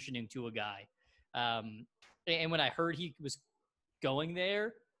 transitioning to a guy. And when I heard he was going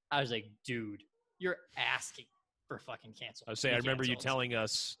there, I was like, dude, you're asking for fucking cancel. I would say I remember you canceled. telling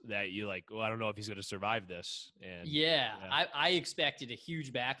us that you like, well, I don't know if he's going to survive this. And Yeah. I expected a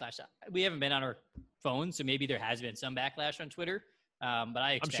huge backlash. We haven't been on our phones, so maybe there has been some backlash on Twitter. But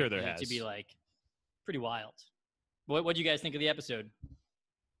I expected sure there it to has. be like pretty wild. What do you guys think of the episode?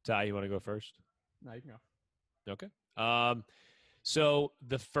 Ty, you want to go first? No, you can go. Okay. So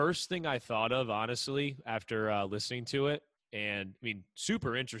the first thing I thought of, honestly, after listening to it, and I mean,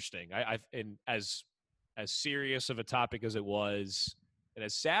 super interesting. And as serious of a topic as it was, and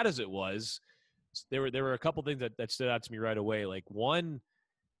as sad as it was, there were a couple things that stood out to me right away. Like one,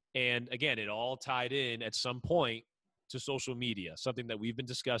 and again, it all tied in at some point to social media, something that we've been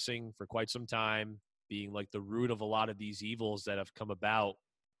discussing for quite some time, being like the root of a lot of these evils that have come about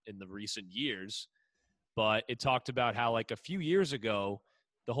in the recent years. But it talked about how like a few years ago,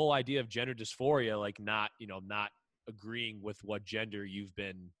 the whole idea of gender dysphoria, like not agreeing with what gender you've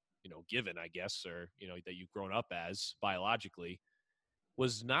been, given, I guess, or, that you've grown up as biologically,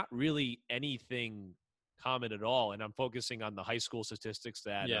 was not really anything common at all. And I'm focusing on the high school statistics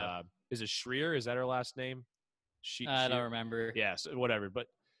that, is it Schreier? Is that her last name? I don't remember. Yeah, so whatever. But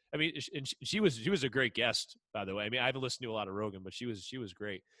I mean, and she was a great guest, by the way. I mean, I haven't listened to a lot of Rogan, but she was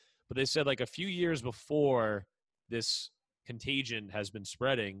great. But they said like a few years before this contagion has been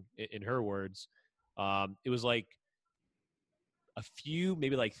spreading, in her words, it was like a few,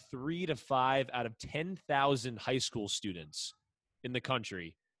 maybe like 3 to 5 out of 10,000 high school students in the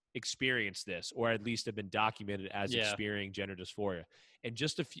country experience this, or at least have been documented as experiencing gender dysphoria. And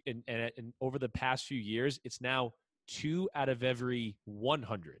just a few, and over the past few years, it's now 2 out of every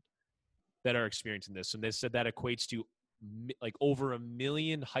 100 that are experiencing this. And they said that equates to like over 1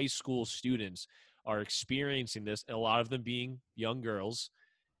 million high school students are experiencing this, and a lot of them being young girls.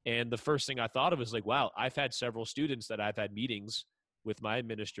 And the first thing I thought of was like, wow, I've had several students that I've had meetings with my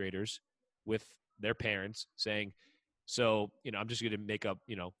administrators, with their parents, saying So, I'm just going to make up,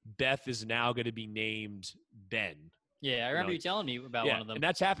 Beth is now going to be named Ben. Yeah, I remember you telling me about one of them. And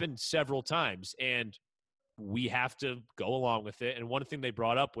that's happened several times. And we have to go along with it. And one thing they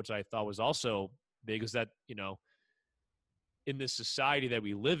brought up, which I thought was also big, is that, in this society that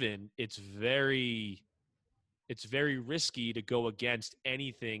we live in, it's very risky to go against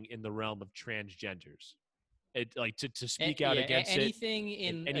anything in the realm of transgenders. It like to speak out against anything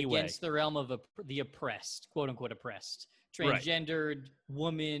in any way. Against the realm of the oppressed, quote unquote oppressed, transgendered,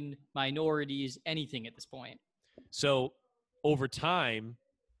 women, minorities, anything at this point. So over time,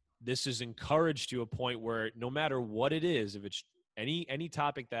 this is encouraged to a point where no matter what it is, if it's any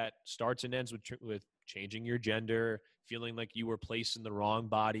topic that starts and ends with changing your gender, feeling like you were placed in the wrong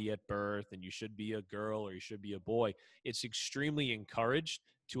body at birth and you should be a girl or you should be a boy, it's extremely encouraged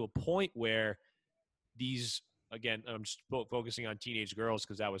to a point where these, again, I'm just focusing on teenage girls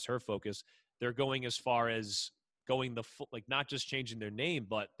because that was her focus. They're going as far as going not just changing their name,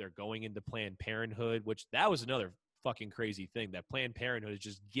 but they're going into Planned Parenthood, which that was another fucking crazy thing, that Planned Parenthood is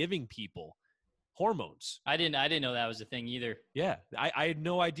just giving people hormones. I didn't know that was a thing either. Yeah, I had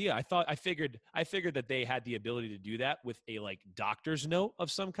no idea. I figured that they had the ability to do that with a doctor's note of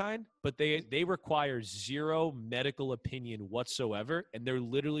some kind, but they require zero medical opinion whatsoever, and they're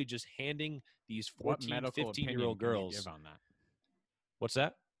literally just handing these 14, 15-year-old girls. Give on that? What's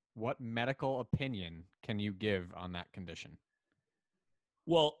that? What medical opinion can you give on that condition?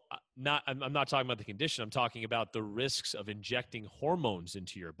 Well, I'm not talking about the condition. I'm talking about the risks of injecting hormones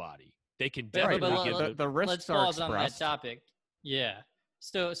into your body. They can definitely get the risks. Let's pause on that topic. Yeah.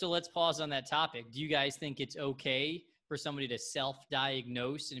 So let's pause on that topic. Do you guys think it's okay for somebody to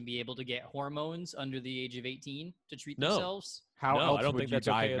self-diagnose and be able to get hormones under the age of 18 to treat themselves? How else I don't would think you that's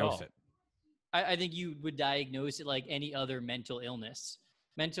okay diagnose at all. it? I think you would diagnose it like any other mental illness.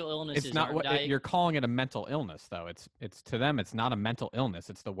 Mental illnesses. It's not what you're calling it a mental illness, though. It's to them, it's not a mental illness.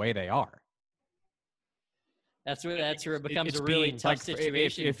 It's the way they are. That's where it becomes a really tough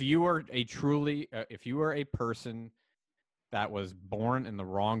situation. If you were if you were a person that was born in the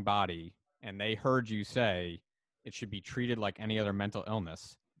wrong body and they heard you say it should be treated like any other mental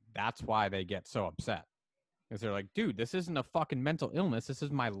illness, that's why they get so upset. Because they're like, dude, this isn't a fucking mental illness. This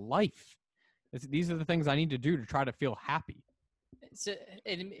is my life. These are the things I need to do to try to feel happy. So,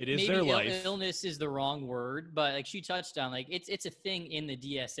 it is their life. Illness is the wrong word, but like she touched on, it's a thing in the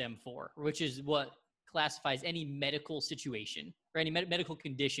DSM-4, which is what classifies any medical situation or any medical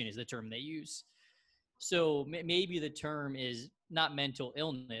condition is the term they use. So maybe the term is not mental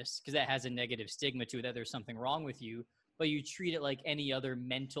illness because that has a negative stigma to it, that there's something wrong with you, but you treat it like any other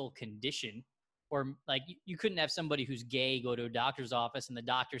mental condition. Or like you couldn't have somebody who's gay go to a doctor's office and the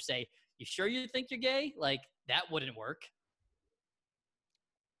doctor say, "You sure you think you're gay?" Like that wouldn't work.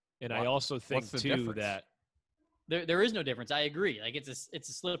 And I also think too that there is no difference. I agree. Like it's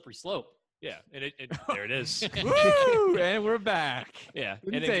a slippery slope. Yeah, and there it is. Woo! And we're back. Yeah,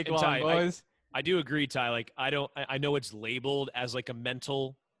 Didn't take long, Ty, boys. I do agree, Ty. Like I know it's labeled as like a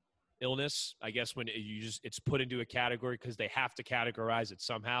mental illness. I guess when it's put into a category because they have to categorize it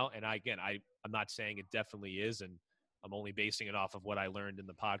somehow. And I'm not saying it definitely is, and I'm only basing it off of what I learned in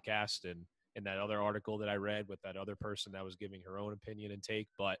the podcast and in that other article that I read with that other person that was giving her own opinion and take.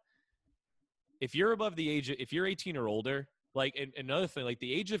 But if you're above the age, if you're 18 or older, like another thing, like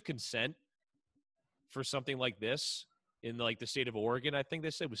the age of consent for something like this in like the state of Oregon, I think they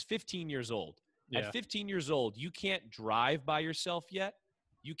said was 15 years old. Yeah. At 15 years old, you can't drive by yourself yet.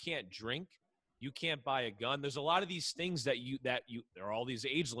 You can't drink. You can't buy a gun. There's a lot of these things there are all these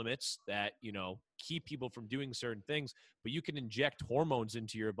age limits that, keep people from doing certain things, but you can inject hormones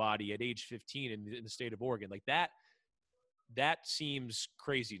into your body at age 15 in the state of Oregon. Like that seems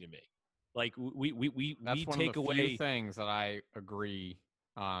crazy to me. Like we take away few things that I agree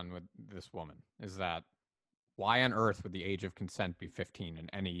on with this woman is that why on earth would the age of consent be 15 in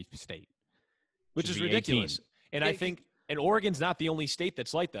any state? Which is ridiculous. 18. And I think and Oregon's not the only state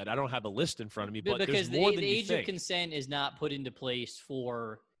that's like that. I don't have a list in front of me, but because there's more than the you age think. of consent is not put into place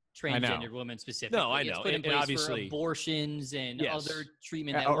for transgender women specifically. No, I know. It's put in place obviously, for abortions and other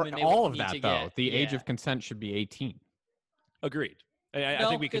treatment that women all of need that to though. get. The age of consent should be 18. Agreed. I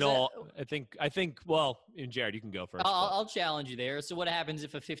think we can all. I think. Well, and Jared, you can go first. I'll challenge you there. So, what happens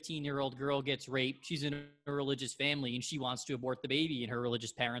if a 15-year-old girl gets raped? She's in a religious family and she wants to abort the baby, and her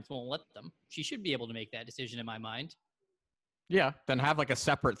religious parents won't let them. She should be able to make that decision, in my mind. Yeah, then have like a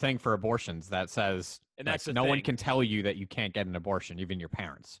separate thing for abortions that says and that's no one can tell you that you can't get an abortion, even your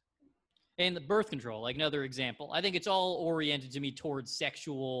parents. And the birth control, like another example. I think it's all oriented to me towards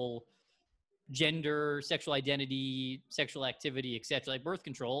gender, sexual identity, sexual activity, etc. Like birth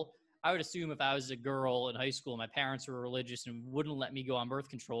control, I would assume if I was a girl in high school, my parents were religious and wouldn't let me go on birth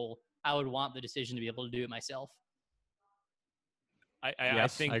control, I would want the decision to be able to do it myself. I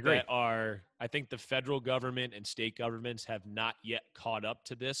think that I think the federal government and state governments have not yet caught up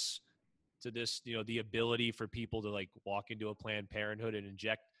to this, the ability for people to like walk into a Planned Parenthood and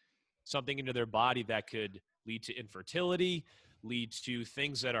inject something into their body that could lead to infertility, lead to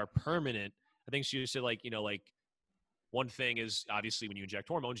things that are permanent. I think she said like one thing is obviously when you inject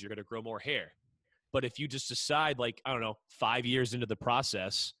hormones, you're going to grow more hair. But if you just decide like, I don't know, 5 years into the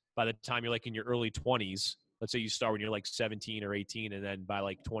process, by the time you're like in your early 20s, let's say you start when you're like 17 or 18, and then by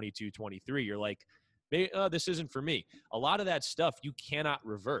like 22, 23, you're like, this isn't for me. A lot of that stuff you cannot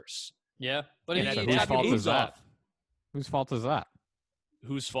reverse. Yeah. But whose fault is that? Whose fault is that?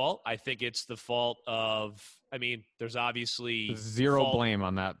 Whose fault? I think it's the fault of, there's obviously zero blame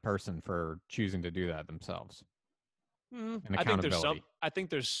on that person for choosing to do that themselves. I think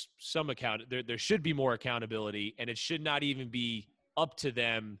there's some there should be more accountability, and it should not even be up to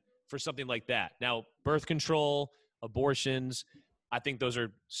them for something like that. Now, birth control, abortions, I think those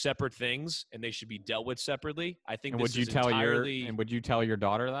are separate things, and they should be dealt with separately. I think. And would you tell your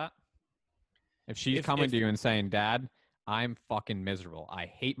daughter that if she's coming to you and saying, "Dad, I'm fucking miserable. I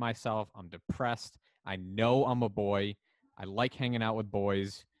hate myself. I'm depressed. I know I'm a boy. I like hanging out with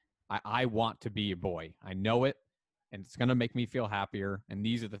boys. I want to be a boy. I know it, and it's going to make me feel happier, and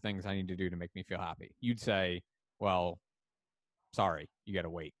these are the things I need to do to make me feel happy." You'd say, well, sorry, you got to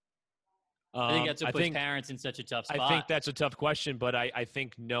wait. I think that's what puts parents in such a tough spot. I think that's a tough question, but I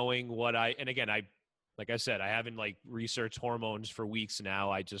think knowing what and again, like I said, I haven't like researched hormones for weeks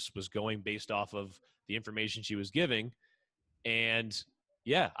now. I just was going based off of the information she was giving. And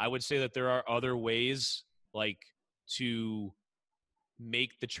yeah, I would say that there are other ways like to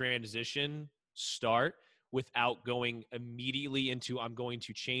make the transition start without going immediately into, I'm going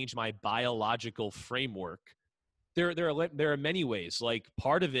to change my biological framework. There are many ways. Like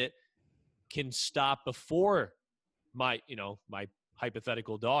part of it can stop before my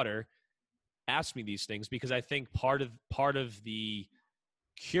hypothetical daughter asks me these things, because I think part of the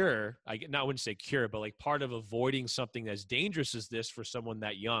cure, I wouldn't say cure, but like part of avoiding something as dangerous as this for someone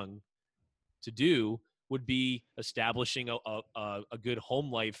that young to do would be establishing a good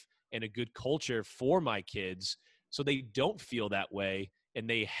home life and a good culture for my kids, so they don't feel that way, and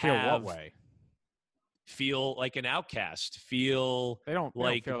they have feel like an outcast. They don't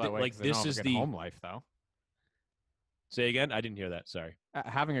feel that way. Like this is the home life, though. Say again? I didn't hear that. Sorry.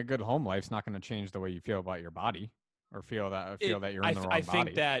 Having a good home life's not going to change the way you feel about your body, or feel that you're in the wrong body. I think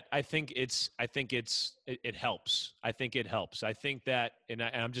it helps. I think it helps. I think that, and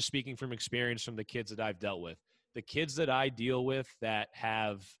I'm just speaking from experience from the kids that I've dealt with. The kids that I deal with that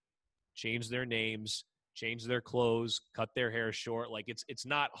have changed their names, changed their clothes, cut their hair short, like it's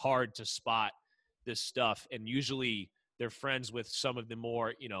not hard to spot this stuff, and usually they're friends with some of the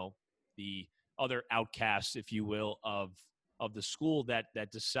more, the other outcasts, if you will, of the school that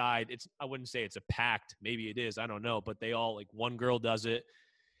decide I wouldn't say it's a pact, maybe it is, I don't know, but they all, like, one girl does it,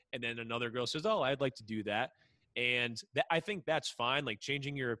 and then another girl says, oh, I'd like to do that, and I think that's fine, like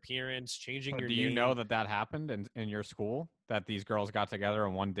changing your appearance, changing your name. Do you know that happened in your school, that these girls got together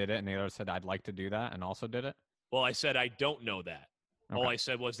and one did it and the other said, I'd like to do that, and also did it? Well, I said I don't know that. Okay. All I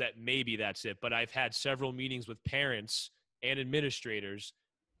said was that maybe that's it. But I've had several meetings with parents and administrators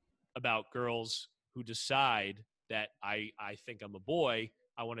about girls who decide that I think I'm a boy,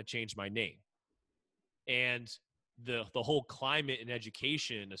 I want to change my name. And the whole climate in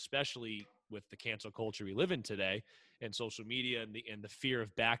education, especially with the cancel culture we live in today and social media and the fear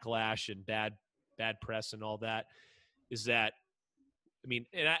of backlash and bad press and all that, is that,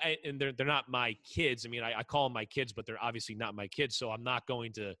 they're not my kids. I call them my kids, but they're obviously not my kids. So I'm not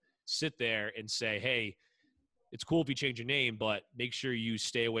going to sit there and say, hey, it's cool if you change your name, but make sure you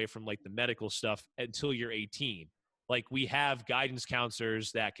stay away from like the medical stuff until you're 18. Like, we have guidance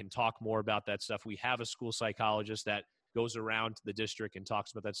counselors that can talk more about that stuff. We have a school psychologist that goes around to the district and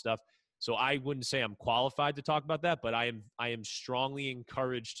talks about that stuff. So I wouldn't say I'm qualified to talk about that, but I am strongly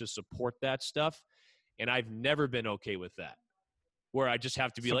encouraged to support that stuff. And I've never been okay with that, where I just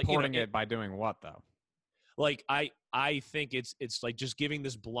have to be supporting it by doing what, though? Like, I think it's like just giving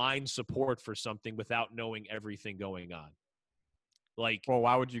this blind support for something without knowing everything going on. Like, well,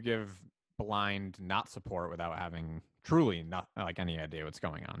 why would you give blind not support without having truly not like any idea what's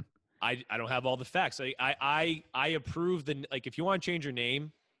going on? I don't have all the facts. I approve if you want to change your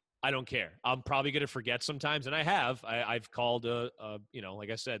name, I don't care. I'm probably going to forget sometimes, and I've called like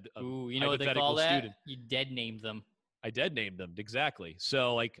I said, you know what they call that? Student. You dead named them. I dead named them exactly.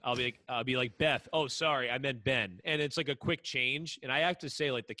 So like I'll be like Beth. Oh, sorry, I meant Ben. And it's like a quick change. And I have to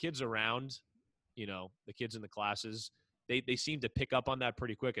say, like the kids around, the kids in the classes, they seem to pick up on that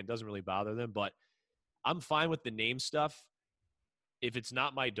pretty quick and it doesn't really bother them. But I'm fine with the name stuff. If it's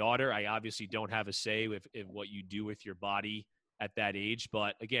not my daughter, I obviously don't have a say with what you do with your body at that age.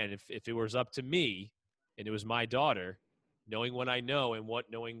 But again, if it was up to me and it was my daughter, knowing what I know and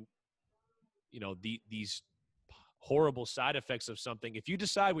knowing, these horrible side effects of something, if you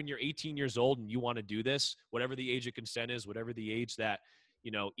decide when you're 18 years old and you want to do this, whatever the age of consent is, whatever the age that,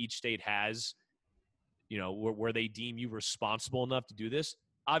 each state has, where they deem you responsible enough to do this,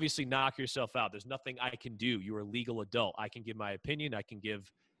 obviously knock yourself out. There's nothing I can do. You're a legal adult. I can give my opinion. I can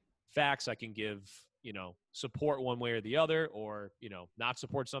give facts. I can give, support one way or the other, or, not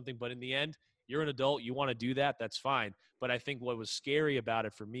support something. But in the end, you're an adult. You want to do that. That's fine. But I think what was scary about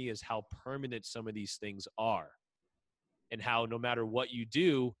it for me is how permanent some of these things are, and how no matter what you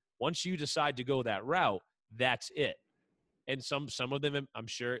do, once you decide to go that route, that's it. And some of them, I'm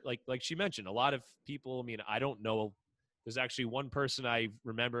sure, like she mentioned, a lot of people, I mean, I don't know. There's actually one person I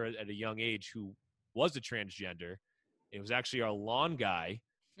remember at a young age who was a transgender. It was actually our lawn guy.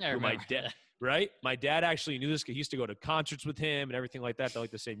 My dad, right? My dad actually knew this. He used to go to concerts with him and everything like that. They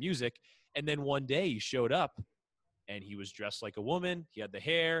like the same music. And then one day he showed up and he was dressed like a woman. He had the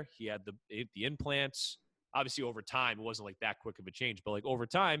hair. He had the implants. Obviously, over time, it wasn't like that quick of a change. But like over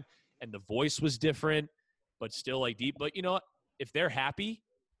time, and the voice was different, but still like deep. But you know what? If they're happy,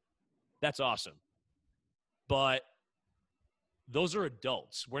 that's awesome. But those are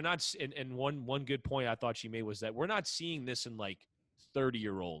adults. We're not, and one good point I thought she made was that we're not seeing this in like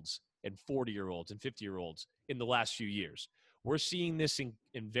 30-year-olds and 40-year-olds and 50-year-olds in the last few years. We're seeing this in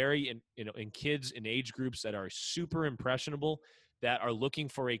kids in age groups that are super impressionable, that are looking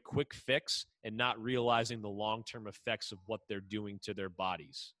for a quick fix and not realizing the long-term effects of what they're doing to their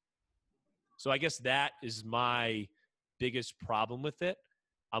bodies. So I guess that is my biggest problem with it.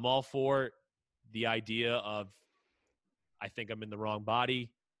 I'm all for the idea of, I think I'm in the wrong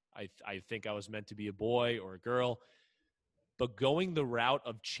body. I think I was meant to be a boy or a girl. But going the route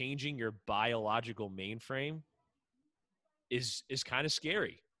of changing your biological mainframe is kind of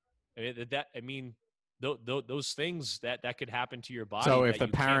scary. Those things that could happen to your body. So if the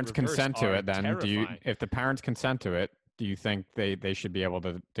parents consent to it, then terrifying. if the parents consent to it, do you think they should be able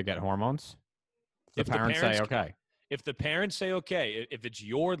to get hormones? If the parents say okay. If the parents say okay, if it's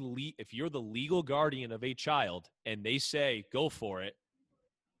if you're the legal guardian of a child and they say go for it,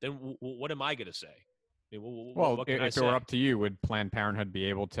 then what am I going to say? I mean, what can if it were up to you, would Planned Parenthood be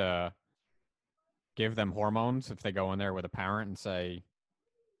able to give them hormones if they go in there with a parent and say,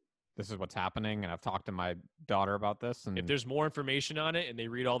 this is what's happening, and I've talked to my daughter about this? And if there's more information on it and they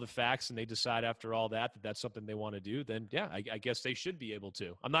read all the facts and they decide after all that that's something they want to do, then yeah, I guess they should be able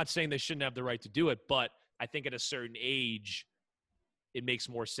to. I'm not saying they shouldn't have the right to do it, but I think at a certain age, it makes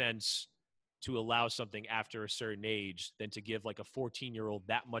more sense to allow something after a certain age than to give like a 14-year-old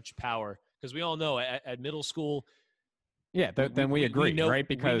that much power. Because we all know at middle school. Yeah, then we agree, right?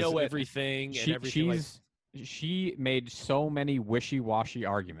 Because we know everything and everything. She made so many wishy-washy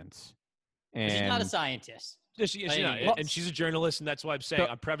arguments. And she's not a scientist. And she's a journalist, and that's why I'm saying,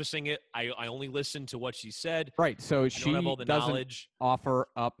 I'm prefacing it. I only listen to what she said. Right, so she don't have all the knowledge. Offer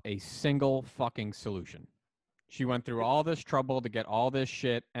up a single fucking solution. She went through all this trouble to get all this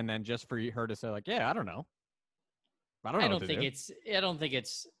shit, and then just for her to say, like, yeah, I don't know. I don't think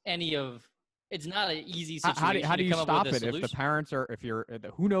it's any of. It's not an easy situation. How do you stop it if the parents are? If you're,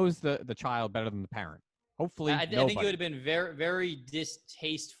 who knows the child better than the parent? Hopefully, I think it would have been very, very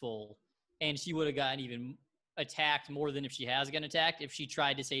distasteful, and she would have gotten even attacked more than if she has gotten attacked. If she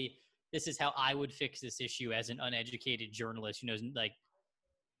tried to say, "This is how I would fix this issue" as an uneducated journalist who knows, like,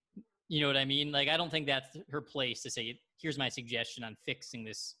 you know what I mean? Like, I don't think that's her place to say, "Here's my suggestion on fixing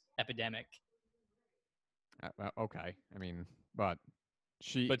this epidemic." Okay, I mean, but.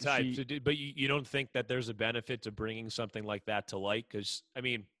 But you don't think that there's a benefit to bringing something like that to light? Because I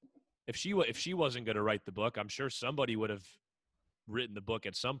mean, if she wasn't going to write the book, I'm sure somebody would have written the book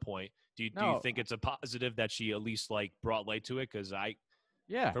at some point. Do you think it's a positive that she at least like brought light to it? Because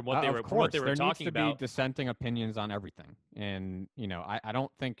from what they were there talking needs to about, be dissenting opinions on everything, and I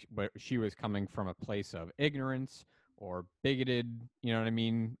don't think she was coming from a place of ignorance or bigoted, you know what I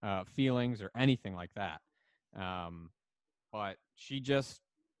mean, feelings or anything like that. But she just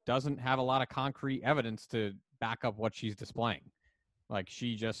doesn't have a lot of concrete evidence to back up what she's displaying. Like,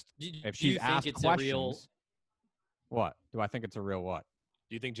 she just, if she's asked questions, what? Do I think it's a real what?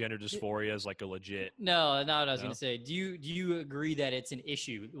 Do you think gender dysphoria is like a legit? No, not what I was No? going to say. Do you agree that it's an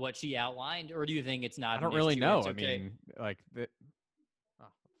issue what she outlined, or do you think it's not? I don't an really issue, know. it's I okay? mean, like the. Oh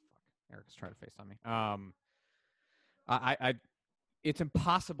fuck! Eric's trying to FaceTime me. It's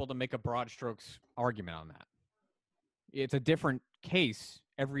impossible to make a broad strokes argument on that. It's a different case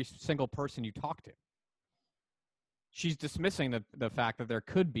every single person you talk to. She's dismissing the fact that there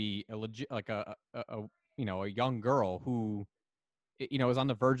could be a legit, like a young girl who, is on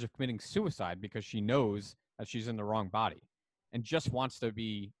the verge of committing suicide because she knows that she's in the wrong body and just wants to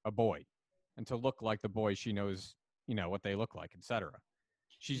be a boy and to look like the boys she knows, what they look like, etc.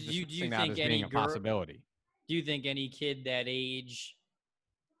 She's Do you dismissing that think as any being a possibility. Do you think any kid that age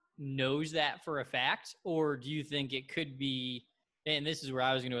knows that for a fact, or do you think it could be? And this is where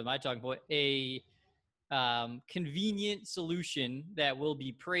I was going to with my talking point. A convenient solution that will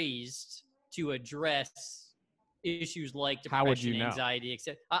be praised to address issues like How would you depression, know? anxiety,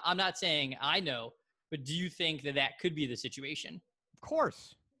 etc. I'm not saying I know, but do you think that could be the situation? Of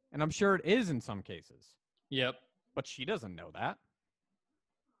course. And I'm sure it is in some cases. Yep. But she doesn't know that.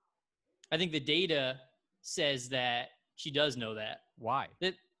 I think the data says that she does know that. Why?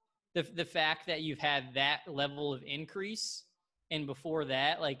 That the fact that you've had that level of increase, and before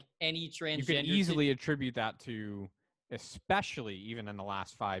that, like any transgender, You can easily attribute that to, especially even in the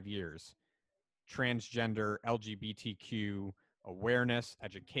last 5 years, transgender, LGBTQ awareness,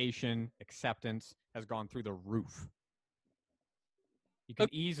 education, acceptance has gone through the roof. You can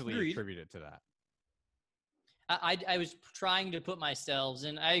easily Agreed. attribute it to that. I was trying to put myself,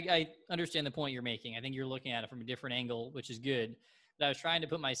 and I understand the point you're making. I think you're looking at it from a different angle, which is good. But I was trying to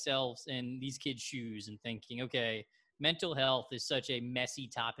put myself in these kids' shoes and thinking, okay, mental health is such a messy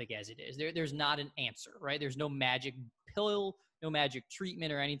topic as it is. There's not an answer, right? There's no magic pill, no magic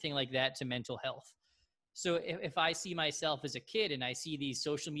treatment or anything like that to mental health. So if I see myself as a kid and I see these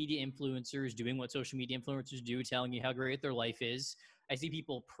social media influencers doing what social media influencers do, telling you how great their life is, I see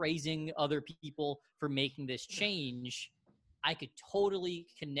people praising other people for making this change, I could totally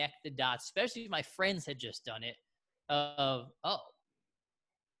connect the dots, especially if my friends had just done it, of, oh,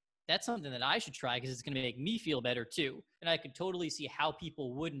 that's something that I should try because it's going to make me feel better too. And I could totally see how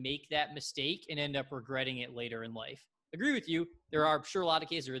people would make that mistake and end up regretting it later in life. Agree with you. There are, I'm sure, a lot of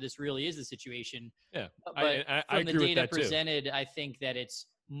cases where this really is the situation. Yeah, But I from the agree with data that too. presented, I think that it's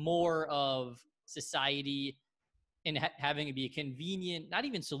more of society and having it be a convenient, not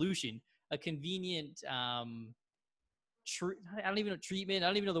even solution, a convenient, I don't even know treatment. I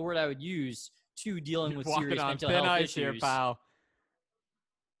don't even know the word I would use to dealing with Walking serious on mental thin health ice issues. here, pal.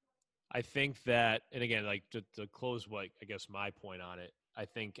 I think that, and again, like to close what I guess my point on it, I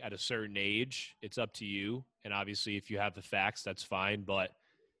think at a certain age, it's up to you. And obviously, if you have the facts, that's fine. But,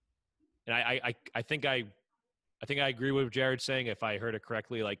 and I think I agree with Jared saying, if I heard it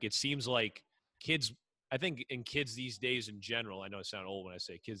correctly, like it seems like kids, I think in kids these days in general, I know I sound old when I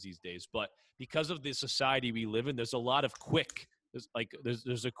say kids these days, but because of the society we live in, there's a lot of quick,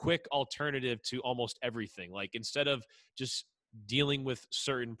 there's a quick alternative to almost everything. Like instead of just dealing with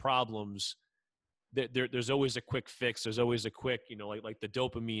certain problems, there's always a quick fix. There's always a quick, like the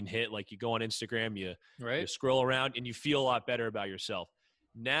dopamine hit. Like you go on Instagram, you scroll around and you feel a lot better about yourself.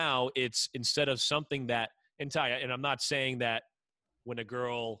 Now it's instead of something that, and I'm not saying that when a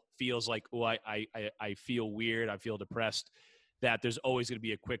girl feels like, oh, I feel weird, I feel depressed, that there's always going to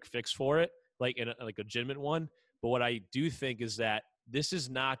be a quick fix for it, like a legitimate one. But what I do think is that this is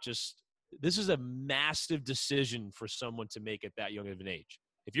a massive decision for someone to make at that young of an age.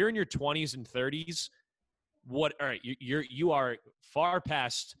 If you're in your 20s and 30s, all right, you are far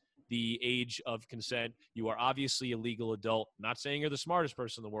past the age of consent. You are obviously a legal adult. I'm not saying you're the smartest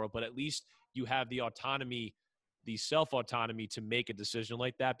person in the world, but at least you have the autonomy, the self-autonomy to make a decision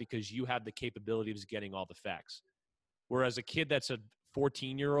like that because you have the capabilities of getting all the facts. Whereas a kid that's a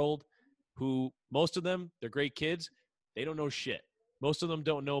 14-year-old who, most of them, they're great kids, they don't know shit. Most of them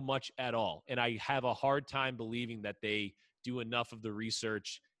don't know much at all. And I have a hard time believing that they do enough of the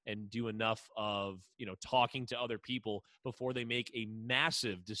research and do enough of, talking to other people before they make a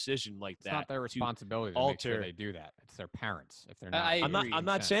massive decision like that. It's not their responsibility to make sure they do that. It's their parents if they're not. I'm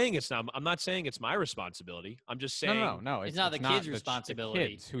not saying it's not. I'm not saying it's my responsibility. I'm just saying no. It's not the kid's responsibility. The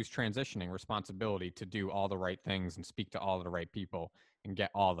kids who's transitioning responsibility to do all the right things and speak to all of the right people and get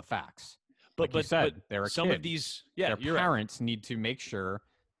all the facts. But you said, they're a some kid. of these, their parents need to make sure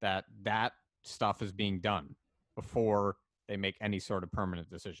that stuff is being done before they make any sort of permanent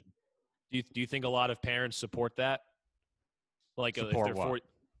decision. Do you think a lot of parents support that? Like support if they're what?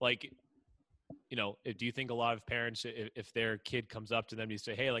 do you think a lot of parents, if their kid comes up to them, you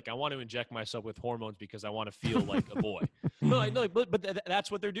say, hey, like, I want to inject myself with hormones because I want to feel like a boy? No, I know, but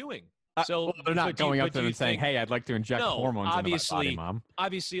that's what they're doing. So well, they're not going up to them and saying, think, "Hey, I'd like to inject hormones into my body, Mom."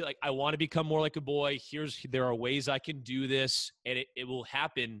 Obviously, like, I want to become more like a boy. There are ways I can do this, and it will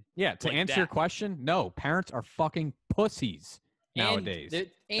happen. Yeah, to answer your question, no, parents are fucking pussies nowadays.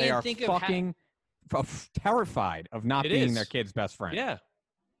 They are fucking terrified of not being their kid's best friend. Yeah.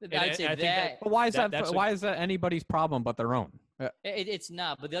 I'd say that. But why is why is that anybody's problem but their own? It's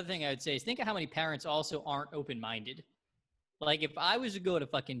not. But the other thing I would say is think of how many parents also aren't open-minded. Like, if I was to go to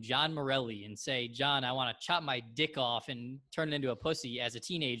fucking John Morelli and say, John, I want to chop my dick off and turn it into a pussy as a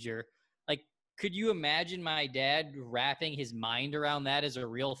teenager, like, could you imagine my dad wrapping his mind around that as a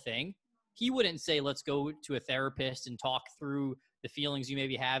real thing? He wouldn't say, let's go to a therapist and talk through the feelings you may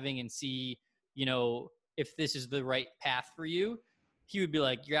be having and see, if this is the right path for you. He would be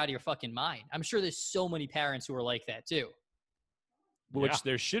like, you're out of your fucking mind. I'm sure there's so many parents who are like that too. Which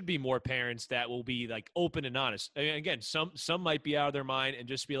there should be more parents that will be like open and honest. I mean, again, some might be out of their mind and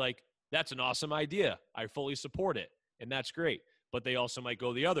just be like, that's an awesome idea. I fully support it. And that's great. But they also might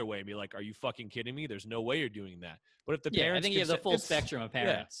go the other way and be like, are you fucking kidding me? There's no way you're doing that. But if the parents, I think you have the full spectrum of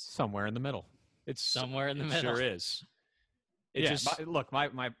parents. Yeah, somewhere in the middle. It's somewhere in the middle. Sure is. Look,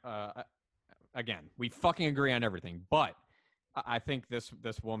 again, we fucking agree on everything, but I think this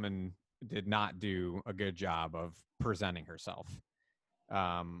woman did not do a good job of presenting herself.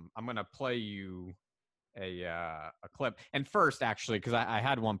 I'm going to play you a clip. And first, actually, because I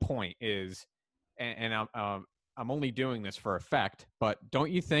had one point is, and I'm only doing this for effect, but don't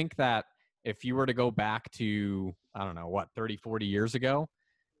you think that if you were to go back to, I don't know, 30, 40 years ago,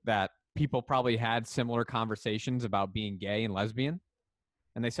 that people probably had similar conversations about being gay and lesbian?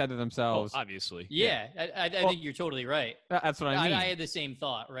 And they said to themselves, obviously. Yeah. I think you're totally right. That's what I mean. I had the same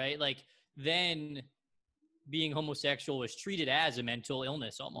thought, right? Like, then being homosexual was treated as a mental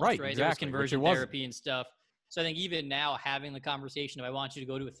illness almost, right? Exactly, there was conversion therapy and stuff. So I think even now having the conversation, if I want you to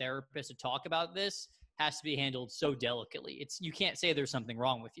go to a therapist to talk about this, has to be handled so delicately. You can't say there's something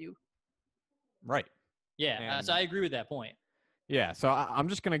wrong with you. Right. Yeah. So I agree with that point. Yeah. So I'm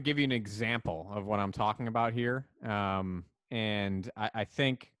just going to give you an example of what I'm talking about here. And I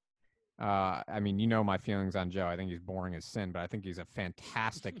think, I mean, my feelings on Joe. I think he's boring as sin, but I think he's a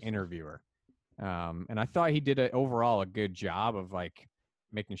fantastic interviewer. And I thought he did overall a good job of like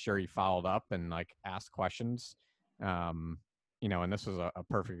making sure he followed up and like asked questions. And this was a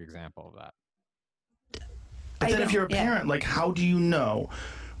perfect example of that. But then if you're a parent, like, how do you know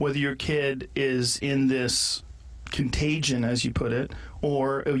whether your kid is in this contagion, as you put it,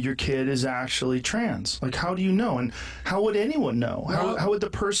 or your kid is actually trans? Like, how do you know? And how would anyone know? How would the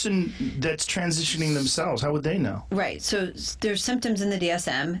person that's transitioning themselves, how would they know? Right. So there's symptoms in the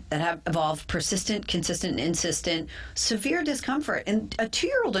DSM that have evolved: persistent, consistent, insistent, severe discomfort. And a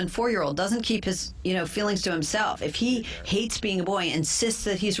 2-year-old and 4-year-old doesn't keep his, feelings to himself. If he hates being a boy, insists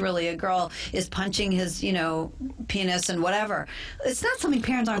that he's really a girl, is punching his, penis and whatever, it's not something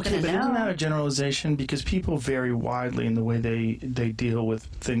parents aren't going to know. But isn't that a generalization? Because people vary widely in the way they deal with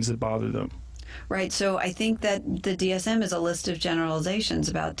things that bother them. Right. So I think that the DSM is a list of generalizations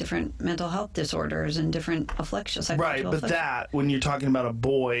about different mental health disorders and different afflictions. Right, but that, when you're talking about a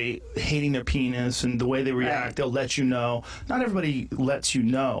boy hating their penis and the way they react, they'll let you know. Not everybody lets you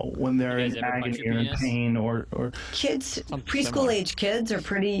know when they're in agony or in pain or... Kids, preschool-age kids are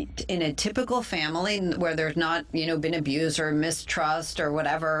pretty in a typical family where there's not, been abuse or mistrust or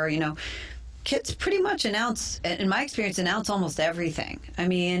whatever, Kids pretty much in my experience, announce almost everything. I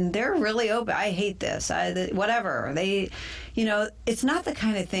mean, they're really open. I hate this. Whatever. It's not the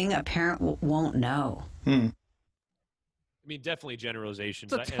kind of thing a parent won't know. I mean, definitely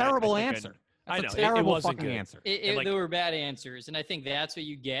generalizations. It's a terrible answer. I know. Terrible it wasn't fucking good. answer. There were bad answers. And I think that's what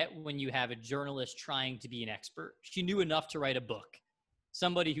you get when you have a journalist trying to be an expert. She knew enough to write a book.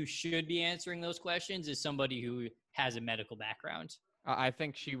 Somebody who should be answering those questions is somebody who has a medical background. I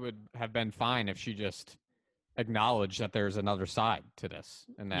think she would have been fine if she just acknowledged that there's another side to this,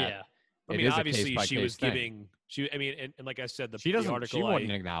 and that I mean, obviously she was giving. And like I said, the article. She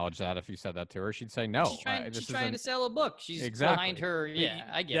wouldn't acknowledge that if you said that to her. She'd say no. She's trying to sell a book. She's behind her. Yeah,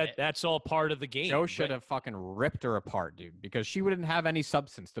 I get it. That's all part of the game. Joe should have fucking ripped her apart, dude, because she wouldn't have any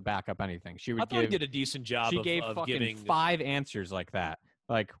substance to back up anything. She would. I thought he did a decent job. She gave of fucking giving 5 answers like that.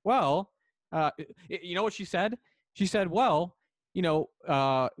 Like, well, you know what she said? She said, well,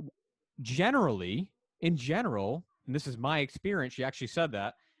 generally, in general, and this is my experience, she actually said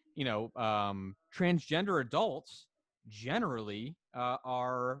that, transgender adults generally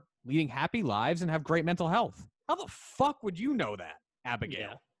are leading happy lives and have great mental health. How the fuck would you know that, Abigail?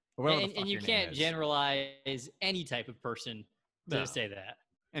 Yeah. And you can't generalize any type of person to say that.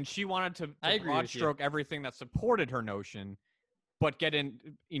 And she wanted to I agree broad with you. stroke everything that supported her notion, but get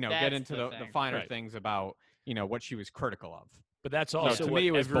into That's the thing. finer Right. things about what she was critical of. But that's also to what me,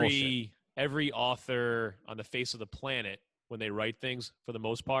 it was bullshit. every author on the face of the planet, when they write things, for the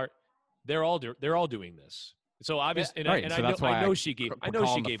most part, they're all doing this. So obviously, right. and So I that's know, why I know she gave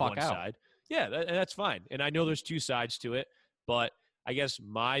calling the fuck one out. side. Yeah, and that's fine. And I know there's two sides to it, but I guess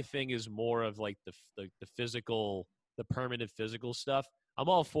my thing is more of like the physical, the permanent physical stuff. I'm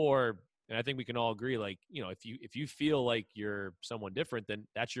all for, and I think we can all agree, like, if you feel like you're someone different, then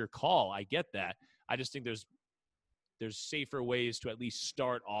that's your call. I get that. I just think there's safer ways to at least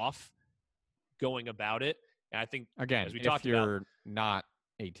start off going about it. And I think, Again, as we if talked you're about, not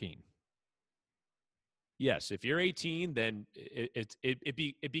 18. yes, if you're 18, then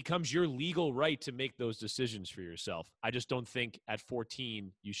it becomes your legal right to make those decisions for yourself. I just don't think at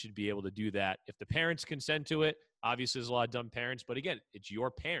 14 you should be able to do that. If the parents consent to it, obviously there's a lot of dumb parents, but again, it's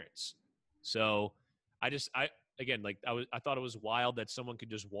your parents. So I thought it was wild that someone could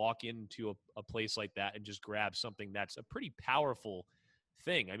just walk into a place like that and just grab something that's a pretty powerful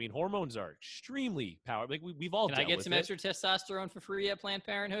thing. I mean, hormones are extremely powerful. Like we've all Can I dealt get with some extra testosterone for free at Planned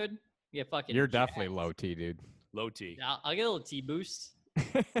Parenthood? Yeah, fucking. You're definitely jacked. low T, dude. Low T. I'll get a little T boost.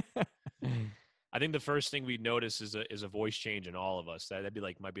 I think the first thing we'd notice is a voice change in all of us.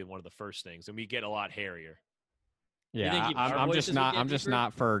 Might be one of the first things, and we get a lot hairier. Yeah, think even our I'm voices just would not. get I'm just deeper?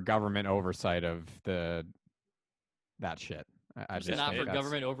 not for government oversight of that shit. I Just just not think for that's-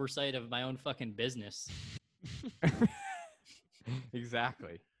 government oversight of my own fucking business.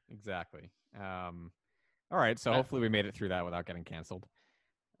 Exactly. All right, so hopefully we made it through that without getting canceled.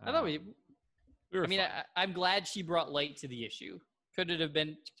 I thought we were I mean, fine. I'm glad she brought light to the issue. Could she have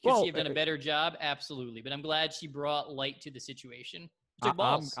done a better job? Absolutely. But I'm glad she brought light to the situation. It took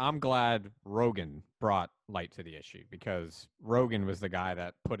balls. I'm glad Rogan brought light to the issue because Rogan was the guy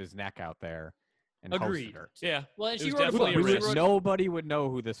that put his neck out there and Agreed. hosted her. Yeah. Well, and It she was wrote a definitely book. a She risk. wrote- Nobody would know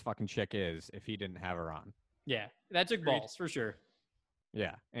who this fucking chick is if he didn't have her on. Yeah, that took Agreed. balls for sure.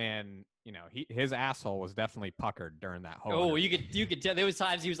 Yeah, and his asshole was definitely puckered during that whole. Oh, interview. you could tell. There was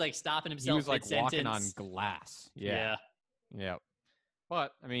times he was like stopping He himself. was like walking on mid-sentence. glass. Yeah. Yeah.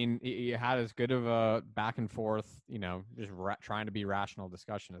 But I mean, he had as good of a back and forth, just trying to be rational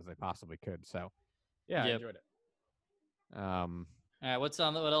discussion as they possibly could. So, yeah, I Yep. enjoyed it. All right, what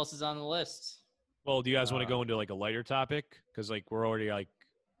else is on the list? Well, do you guys want to go into like a lighter topic? Because like we're already like,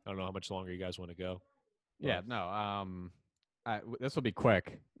 I don't know how much longer you guys want to go. Yeah, no. This will be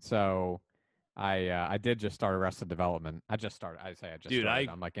quick. So, I did just start Arrested Development. I just started. Dude,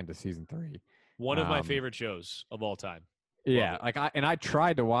 I'm like into season 3. One of my favorite shows of all time. Yeah, like I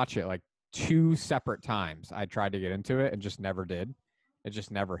tried to watch it like 2 separate times. I tried to get into it and just never did. It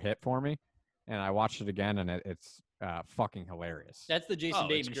just never hit for me. And I watched it again, and it's fucking hilarious. That's the Jason Oh,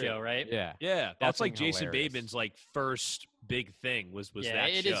 it's Bateman great. show, right? Yeah, Yeah, that's like Fucking Jason hilarious. Bateman's like first big thing was Yeah, that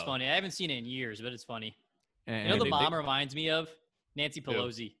it show. is funny. I haven't seen it in years, but it's funny. and, You know, the they- mom reminds me of Nancy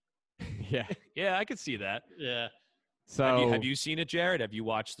Pelosi. yeah. Yeah, I could see that. Yeah, So Have you seen it, Jared? Have you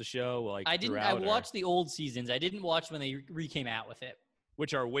watched the show? Like I didn't. I throughout, or- watched the old seasons. I didn't watch when they came out with it.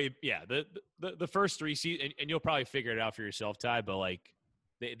 which are way the first 3 seasons, and you'll probably figure it out for yourself, Ty. But like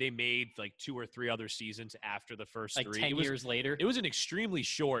they made like 2 or 3 other seasons after the first Like 3. 10 years later. It was an extremely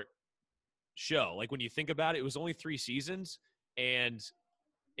short show. Like when you think about it, it was only 3 seasons, and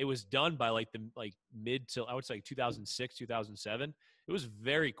it was done by like the mid to I would say 2006, 2007. It was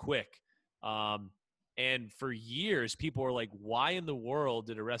very quick. And for years, people were like, "Why in the world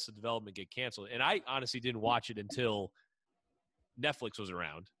did Arrested Development get canceled?" And I honestly didn't watch it until Netflix was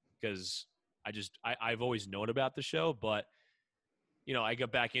around because I've always known about the show, but I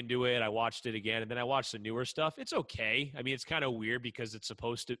got back into it. I watched it again, and then I watched the newer stuff. It's okay. I mean, it's kind of weird because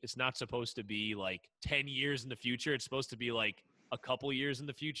it's not supposed to be like 10 years in the future. It's supposed to be like a couple years in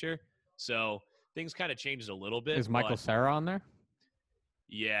the future. So things kind of changed a little bit. is Michael but- Cera on there?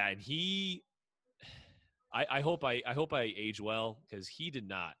 Yeah, and I hope I age well because he did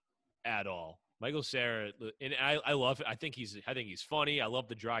not at all. Michael Cera, and I love it. I think he's funny. I love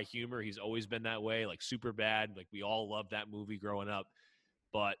the dry humor. He's always been that way, like super bad. Like we all loved that movie growing up.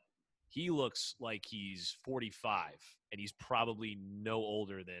 But he looks like he's 45, and he's probably no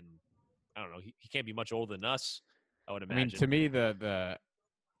older than, I don't know. He can't be much older than us, I would I imagine. mean, to me, the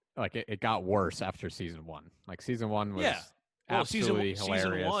it got worse after season 1. Like season 1 was Yeah. Well, absolutely season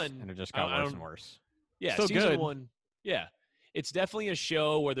hilarious, one, and it just I got worse don't- and worse. Yeah, Still season good. 1. Yeah, it's definitely a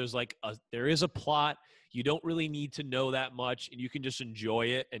show where there is a plot. You don't really need to know that much, and you can just enjoy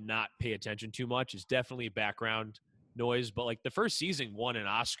it and not pay attention too much. It's definitely background noise, but like the first season won an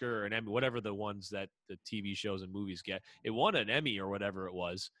Oscar or an Emmy, whatever the ones that the TV shows and movies get. It won an Emmy or whatever it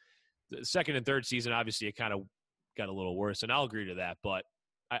was. The second and third season, obviously, it kind of got a little worse, and I'll agree to that. But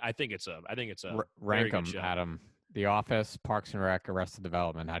I think it's a rank them, Adam. The Office, Parks and Rec, Arrested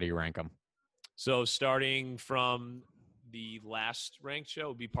Development. How do you rank them? So starting from the last ranked show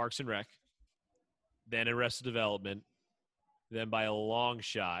would be Parks and Rec, then Arrested Development, then by a long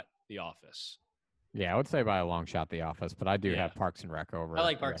shot, The Office. Yeah, I would say by a long shot, The Office, but I do have Parks and Rec over. I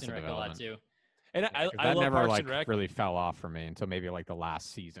like Parks and Rec a lot too. And I love never Parks like and Rec. really fell off for me until maybe like the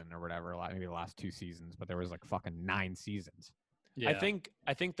last season or whatever, like maybe the last 2 seasons. But there was like fucking 9 seasons. Yeah. I think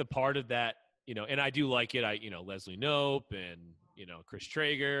the part of that, and I do like it. Leslie Knope and Chris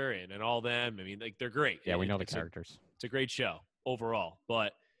Traeger and all them. I mean, like they're great. Yeah, we know the characters. It's a great show overall,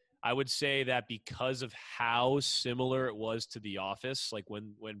 but I would say that because of how similar it was to The Office, like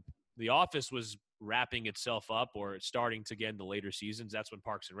when The Office was wrapping itself up or starting to get into later seasons, that's when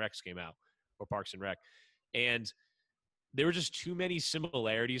Parks and Rec came out, or Parks and Rec. And there were just too many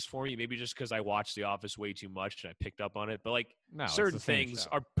similarities for me, maybe just because I watched The Office way too much and I picked up on it. But like certain things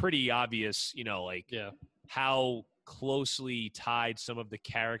are pretty obvious, how closely tied some of the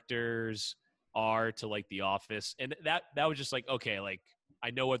characters are to like The Office. And that was just like, okay, like I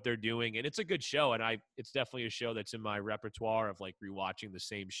know what they're doing, and it's a good show, and it's definitely a show that's in my repertoire of like rewatching the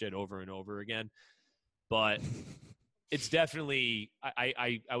same shit over and over again. But it's definitely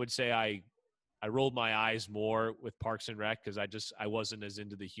I would say I rolled my eyes more with Parks and Rec because I wasn't as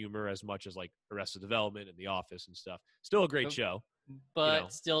into the humor as much as like Arrested Development and The Office and stuff. Still a great show,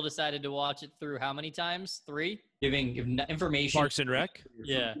 but still decided to watch it through how many times? 3? Giving information. Parks and Rec.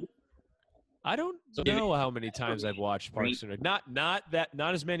 Yeah. I don't know how many times I've watched Parks and Rec.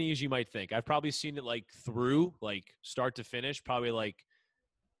 Not as many as you might think. I've probably seen it like through, like start to finish, probably like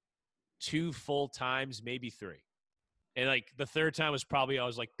 2 full times, maybe 3. And like the third time was probably I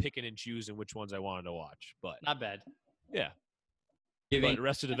was like picking and choosing which ones I wanted to watch. But not bad. Yeah. But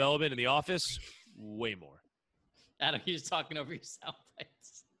Arrested Development and The Office, way more. Adam, you're just talking over your sound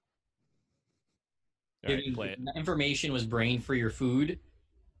bites. All right, play it. Information was brain for your food.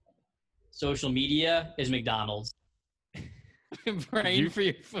 Social media is McDonald's. Brain for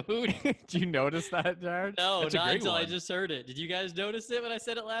your food. Do you notice that, Jared? No, not until I just heard it. Did you guys notice it when I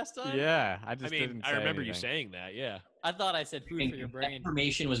said it last time? Yeah, didn't say remember anything. you saying that, yeah. I thought I said food for your brain.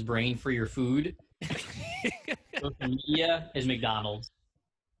 Information was brain for your food. Social media is McDonald's.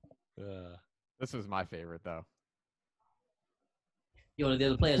 This was my favorite, though. The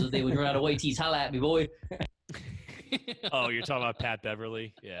other players, they would run out of white tees. Holla at me, boy. Oh, you're talking about Pat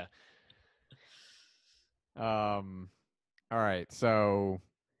Beverly? Yeah. All right, so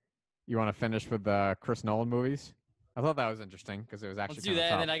you want to finish with the Chris Nolan movies? I thought that was interesting because it was actually. Let's do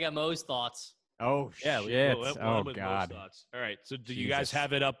that, tough. and then I got Mo's thoughts. Oh yeah, shit! Oh god! All right, so do you guys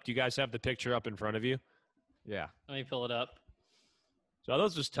have it up? Do you guys have the picture up in front of you? Yeah. Let me pull it up. So that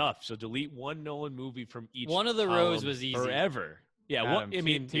was tough. So delete one Nolan movie from each. One of the rows was easy. Forever. Yeah.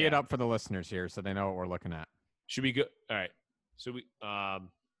 Adam, tee it up for the listeners here so they know what we're looking at. Should we go? All right. So we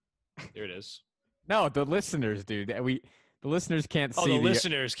there it is. No, the listeners, dude. The listeners can't see. Oh, the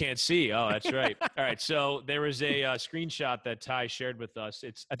listeners can't see. Oh, that's right. All right. So there was a screenshot that Ty shared with us.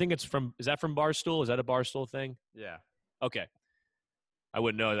 I think it's from. Is that from Barstool? Is that a Barstool thing? Yeah. Okay. I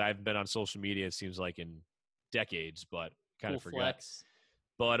wouldn't know. I haven't been on social media. It seems like in decades, but kind of forgot. Flex.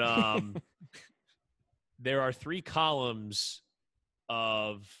 But there are 3 columns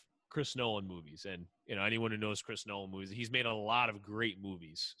of Chris Nolan movies, and anyone who knows Chris Nolan movies, he's made a lot of great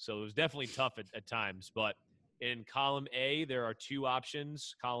movies. So it was definitely tough at times, but. In column A, there are 2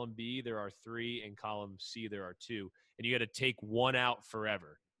 options. Column B, there are 3. And column C, there are 2. And you got to take one out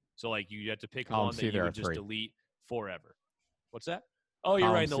forever. So, like, you have to pick one that you would just delete forever. What's that? Oh,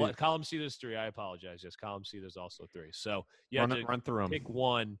 you're right. In column C, there's 3. I apologize. Yes, column C, there's also 3. So you have to run through them. Pick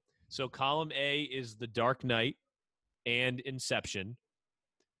one. So column A is The Dark Knight and Inception.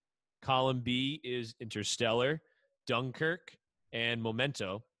 Column B is Interstellar, Dunkirk, and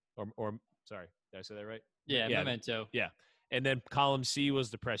Memento. Or sorry, did I say that right? Yeah, Memento. Yeah. And then column C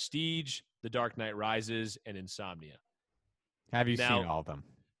was The Prestige, The Dark Knight Rises, and Insomnia. Have you seen all of them?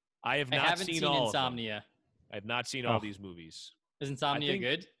 I haven't seen all Insomnia. Of them. I have not seen all these movies. Is Insomnia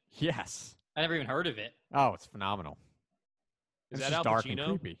good? Yes. I never even heard of it. Oh, it's phenomenal. Is that Al dark Pacino?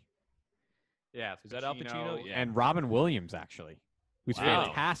 and creepy. Yeah. Is that Al Pacino? Yeah. And Robin Williams, actually, who's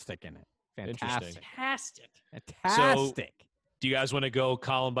fantastic in it. Fantastic. So, do you guys want to go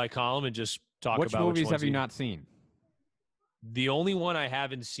column by column and just talk which about movies have you not seen? The only one I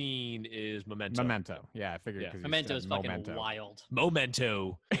haven't seen is Memento. Memento. Yeah, I figured. Yeah. 'cause you Memento is said fucking Memento. wild.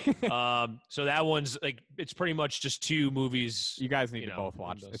 Memento. So that one's like it's pretty much just two movies. You guys need to know, both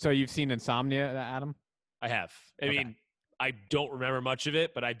watch. those- So you've seen Insomnia, Adam? I have. I Okay. mean, I don't remember much of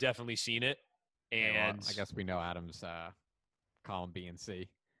it, but I definitely seen it. Yeah, well, And I guess we know Adam's column B and C.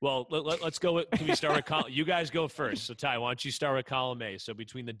 well, let's go with. Can we start with column? You guys go first. So Ty, why don't you start with column A? So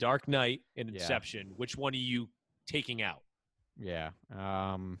between The Dark Knight and Yeah. Inception, which one are you taking out? Yeah.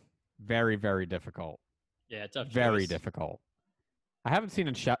 Very, very difficult. Yeah, tough. Very choice. difficult. I haven't seen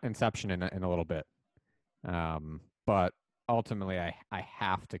Inception in a little bit, but ultimately, I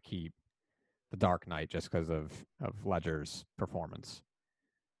have to keep The Dark Knight just because of Ledger's performance.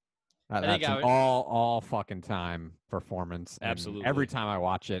 That's an all fucking time performance. And Absolutely. every time I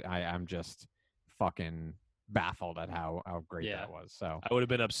watch it, I'm just fucking baffled at how great Yeah. that was. So I would have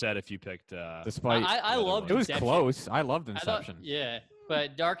been upset if you picked. despite I other loved it was Inception. close. I loved I thought- Inception. yeah,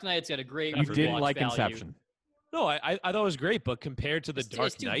 but Dark Knight's got a great. You for didn't rewatch like value. Inception. No, I thought it was great, but compared to The It's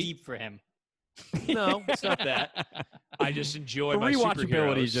Dark too Knight, deep for him. no, it's not that. I just enjoy The my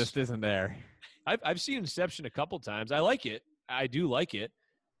rewatchability superheroes. just isn't there. I've seen Inception a couple times. I like it. I do like it,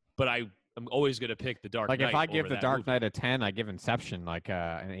 but I'm always gonna pick The Dark Like Knight. if I give over The that Dark movie. Knight a 10, I give Inception like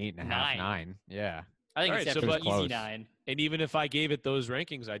an 8.5, 9. 9. Yeah. I think All right, so Inception's but- easy Close. 9. And even if I gave it those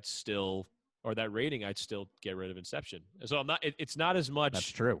rankings, I'd still, or that rating, I'd still get rid of Inception. So I'm not. It's not as That's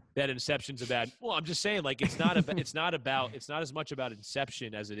much true. that Inception's a bad. Well, I'm just saying, like it's not. It's not about. It's not as much about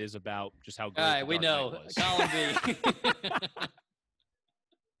Inception as it is about just how great. All right, The we Dark know. Knight was. Column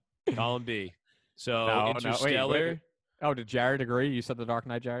B. Column B. So No, Interstellar. wait. Oh, did Jared agree? You said The Dark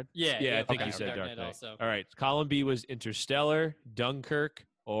Knight, Jared? yeah, Yeah, I think okay. you said Dark Knight. also. All right. Column B was Interstellar, Dunkirk,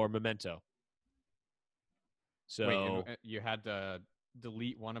 or Memento. So Wait, and, you had to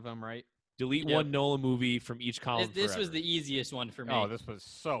delete one of them, right? delete Yep. one Nolan movie from each column. This was forever. the easiest one for me. Oh, this was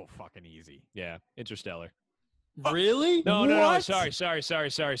so fucking easy. Yeah, Interstellar. Really? No, no, no. What?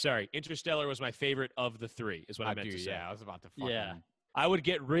 Sorry. Interstellar was my favorite of the three, is what I meant to say. Yeah, I was about to fucking. Yeah. I would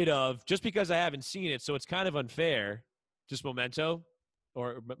get rid of, just because I haven't seen it, so it's kind of unfair, just Memento.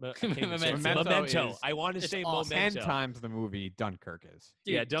 Or I can't even say it. Memento Memento. is- I want to it's say awesome. 10 Memento. times the movie Dunkirk is.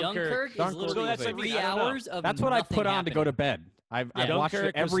 Dude, Yeah, Dunkirk is Dunkirk literally that's like- 3 I don't know. hours of That's what I nothing put on to go to happening. bed. I've Yeah. watched it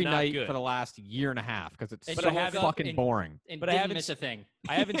Dunkirk was every not night good. for the last year and a half because it's And But so I haven't- fucking and- boring. And But I didn't haven't miss a thing.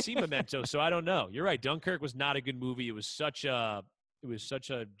 I haven't seen Memento, so I don't know. You're right. Dunkirk was not a good movie. It was such a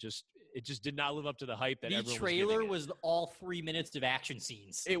it just did not live up to the hype that The everyone trailer was, was all 3 minutes of action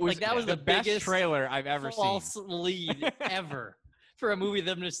scenes. It was like that was the the best biggest trailer I've ever seen. false lead ever for a movie of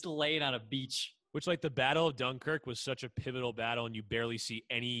them just laying on a beach. which like the Battle of Dunkirk was such a pivotal battle, and you barely see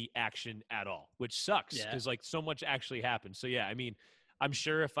any action at all, which sucks Yeah. because like so much actually happened. So yeah, I mean, I'm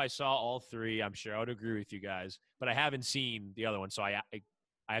sure if I saw all three, I'm sure I would agree with you guys, but I haven't seen the other one, so I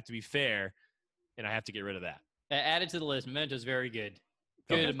have to be fair, and I have to get rid of that. Add it to the list. Memento's very good.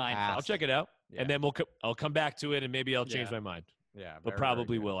 Good Okay. mind. Ah, I'll check it out, Yeah. and then I'll come back to it, and maybe I'll change Yeah. my mind, Yeah, but very, probably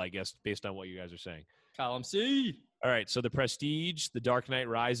very good. will, I guess, based on what you guys are saying. Column C. All right, so The Prestige, The Dark Knight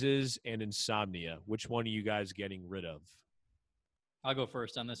Rises, and Insomnia. Which one are you guys getting rid of? I'll go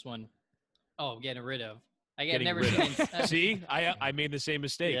first on this one. Oh, getting rid of. I've Getting never rid seen. of. See, I made the same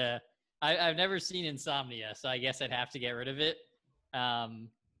mistake. Yeah, I've never seen Insomnia, so I guess I'd have to get rid of it.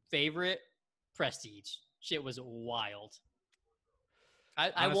 Favorite, Prestige. Shit was wild. I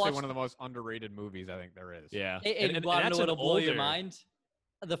Honestly, watched. one of the most underrated movies I think there is. Yeah. And want to that's know an what'll blow your older- mind?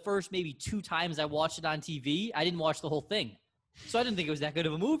 The first maybe 2 times I watched it on TV, I didn't watch the whole thing, so I didn't think it was that good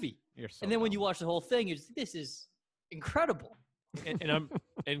of a movie. You're so And then when dumb. you watch the whole thing, you're just, this is incredible.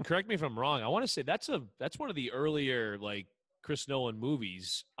 and correct me if I'm wrong. I want to say that's one of the earlier like Chris Nolan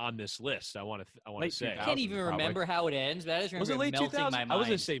movies on this list. I want to Late say. I can't even 2000s, probably. remember how it ends, but I just Was remember it late melting 2000s? my mind. I was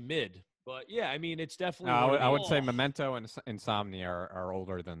gonna say mid, but yeah, I mean it's definitely. No, one of I the- would say Oh. Memento and Insomnia are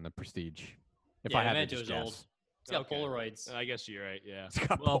older than The Prestige. If Yeah, I had Memento to is just old. guess. It's got Okay. Polaroids. I guess you're right. Yeah. It's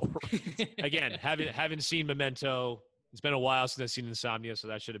got Well, Polaroids. Again, haven't seen Memento. It's been a while since I've seen Insomnia, so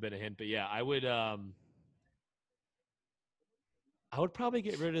that should have been a hint. But yeah, I would probably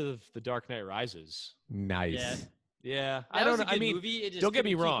get rid of The Dark Knight Rises. Nice. Yeah. Yeah, That I don't was know. a good I mean, movie. It just don't get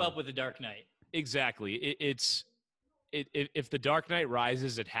me couldn't wrong. Keep up with The Dark Knight. exactly. If The Dark Knight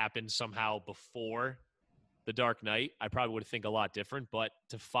Rises had happened somehow before The Dark Knight, I probably would think a lot different. But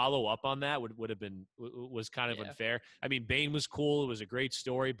to follow up on that would have been was kind of Yeah. unfair. I mean, Bane was cool; it was a great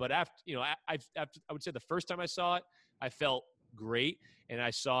story. But after I would say the first time I saw it, I felt great, and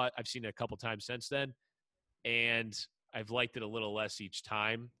I've seen it a couple times since then, and I've liked it a little less each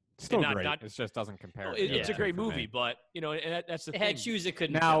time. Still not- great. not- it just doesn't compare. No, to the it's a other great two for me. movie, but and that's the It thing. had shoes it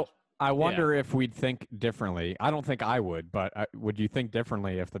couldn't Now, fill. I wonder if we'd think differently. I don't think I would, but would you think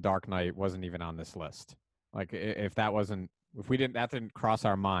differently if The Dark Knight wasn't even on this list? Like, if that didn't cross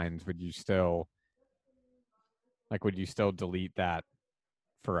our minds, would you still delete that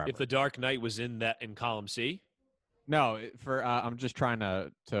forever? If The Dark Knight was in column C? No, I'm just trying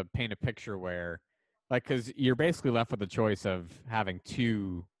to paint a picture where, like, because you're basically left with the choice of having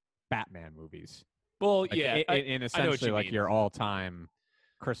 2 Batman movies. Well, like, yeah, in essentially like your all-time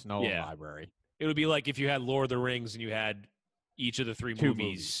Chris Nolan library. It would be like if you had Lord of the Rings and you had each of the 3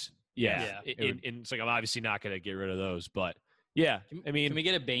 movies. Yeah. And it's like I'm obviously not going to get rid of those, but yeah. I mean, can we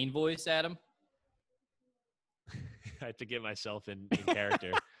get a Bane voice, Adam? I have to get myself in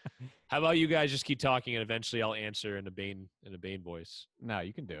character. How about you guys just keep talking and eventually I'll answer in a Bane voice. No,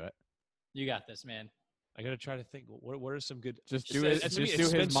 you can do it. You got this, man. I gotta try to think. What are some good? Just do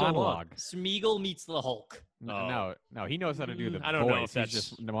his monologue. Smeagol meets the Hulk. No, he knows how to do the voice. I don't know if He's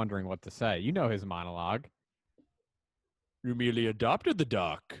just wondering what to say. You know his monologue. You merely adopted the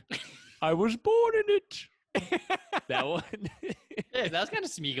Dark. I was born in it. That one. Yeah, that was kind of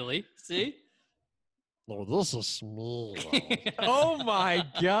Smeagol-y. See? Oh, this is Smeagol. Oh my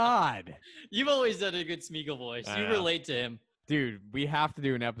God! You've always done a good Smeagol voice. You relate to him. Dude, we have to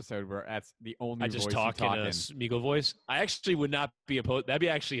do an episode where that's the only voice you talk in. I just talk in a Smeagol voice. I actually would not be opposed. That'd be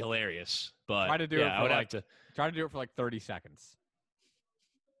actually hilarious. But try to do it for like 30 seconds.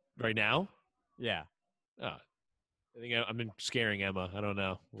 Right now? Yeah. Oh, I think I'm scaring Emma. I don't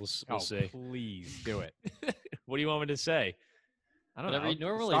know. We'll see. Please do it. What do you want me to say? I don't Whatever know. you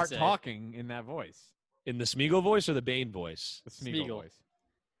normally Start say. talking in that voice. In the Smeagol voice or the Bane voice? The Smeagol voice.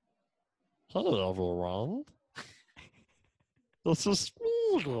 Hello, everyone. This is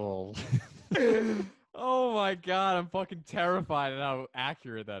Smeagol. Oh my God, I'm fucking terrified at how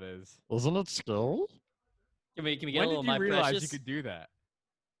accurate that is. Isn't it scary? Can we get When a little did you My realize Precious? you could do that?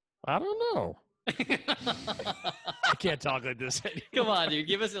 I don't know. I can't talk like this anymore. Come on, dude.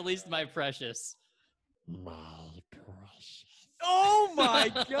 Give us at least My Precious. My precious. Oh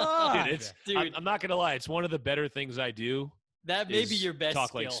my God. Dude, I'm not going to lie. It's one of the better things I do. That may be your best talk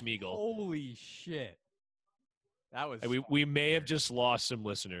skill. like Smeagol. Holy shit. That was. We may have just lost some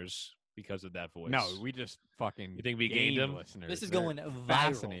listeners because of that voice. No, we just fucking. You think we gained them? Listeners. This is They're going viral.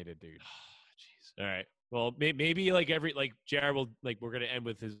 Fascinated, dude. Jeez. All right. Well, maybe like Jared will we're gonna end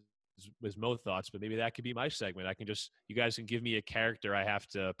with his Mo thoughts, but maybe that could be my segment. You guys can give me a character I have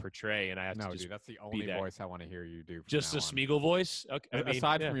to portray, and I have to. Dude, that's the only voice I want to hear you do. Just a Smeagol voice. Okay.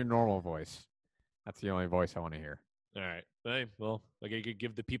 Aside from your normal voice, that's the only voice I want to hear. All right. Hey, well, like I could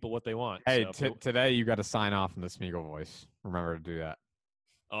give the people what they want. Hey, so today you got to sign off in the Smeagol voice. Remember to do that.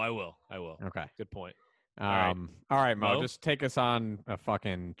 Oh, I will. Okay. Good point. All right, Mo, just take us on a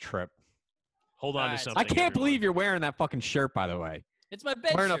fucking trip. Hold on to something. I can't believe you're wearing that fucking shirt, by the way. It's my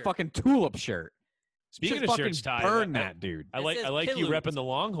bed wearing shirt. a fucking tulip shirt. Speaking of shirts tied, burn that, dude. I like you repping the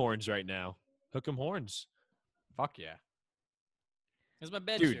Longhorns right now. Hook 'em horns. Fuck yeah. It's my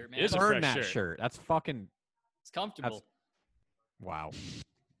bed dude, shirt, man. It is a burn fresh that shirt. That's fucking. It's comfortable. Wow.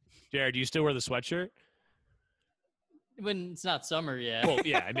 Jared, do you still wear the sweatshirt? When it's not summer, yeah. Well,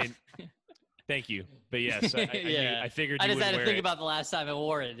 yeah. I mean, thank you, but yes, I figured. I You just had to wear think it. about the last time I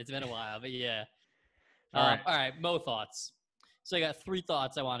wore it. It's been a while, but yeah. All right, Mo thoughts. So I got 3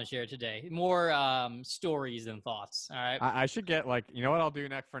 thoughts I want to share today. More stories than thoughts. All right. I should get you know what I'll do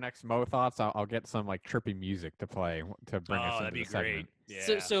next Mo thoughts. I'll get some trippy music to play to bring us into that'd be the segment. great.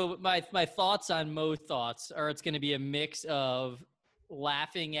 Yeah. So my thoughts on Mo thoughts are it's going to be a mix of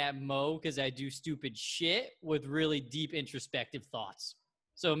laughing at Mo because I do stupid shit with really deep introspective thoughts.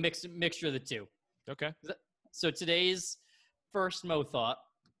 So mixture of the two. Okay. So today's first Mo thought.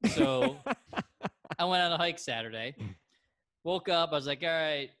 So I went on a hike Saturday. Woke up. I was like, all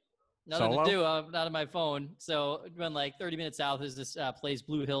right, nothing to do. I'm not on my phone. So went like 30 minutes south is this place,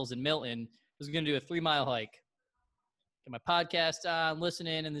 Blue Hills in Milton. I was going to do a 3-mile hike. Get my podcast on,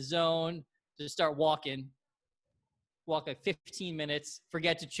 listening in the zone, just start walking. Walk like 15 minutes,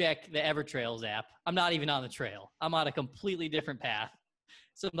 forget to check the EverTrails app. I'm not even on the trail. I'm on a completely different path.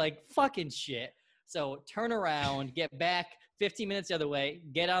 So I'm like, fucking shit. So turn around, get back 15 minutes the other way,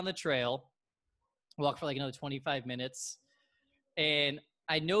 get on the trail, walk for like another 25 minutes. And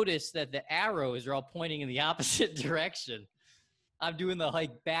I noticed that the arrows are all pointing in the opposite direction. I'm doing the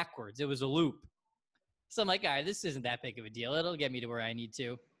hike backwards. It was a loop. So I'm like, all right, this isn't that big of a deal. It'll get me to where I need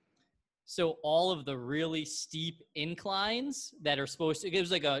to. So all of the really steep inclines that are supposed to, it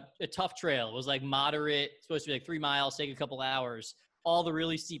was like a tough trail. It was like moderate, supposed to be like 3 miles, take a couple hours. All the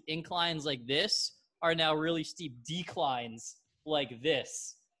really steep inclines like this are now really steep declines like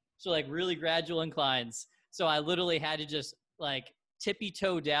this. So like really gradual inclines. So I literally had to just like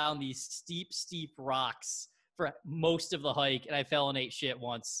tippy-toe down these steep rocks for most of the hike, and I fell and ate shit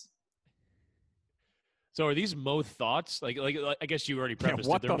once. So are these Mo thoughts? Like I guess you already prefaced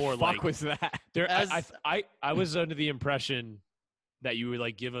what it. They're the more fuck like was that? I was under the impression that you would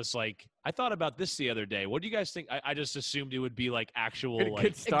like give us like I thought about this the other day. What do you guys think? I just assumed it would be like actual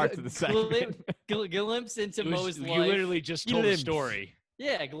Good start to the segment. Glimpse into Mo's life. You literally just told a story.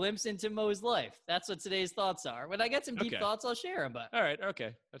 Yeah, glimpse into Mo's life. That's what today's thoughts are. When I get some deep thoughts, I'll share them. But all right,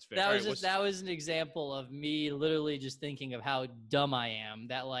 okay, that's fair. That was an example of me literally just thinking of how dumb I am.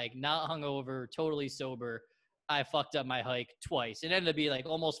 That like not hungover, totally sober, I fucked up my hike twice. It ended up being like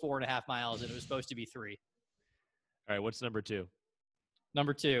almost 4.5 miles, and it was supposed to be 3. All right, what's number 2?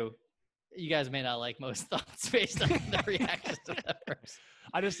 Number 2, you guys may not like most thoughts based on the reactions to that first.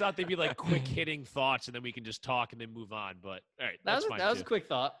 I just thought they'd be like quick hitting thoughts, and then we can just talk and then move on. But all right, that's fine. That was a quick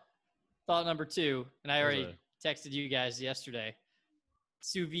thought. Thought number 2, and I already texted you guys yesterday.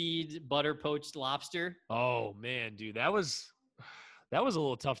 Sous vide butter poached lobster. Oh man, dude, that was a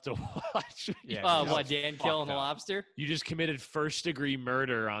little tough to watch. Yeah. What, Dan killing the lobster? You just committed 1st-degree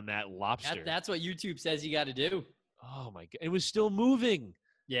murder on that lobster. That's what YouTube says you got to do. Oh my god, it was still moving.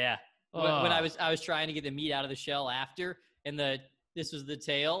 Yeah. When I was trying to get the meat out of the shell after, and this was the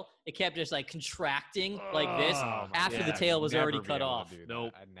tail, it kept just like contracting like this after the tail was already cut off.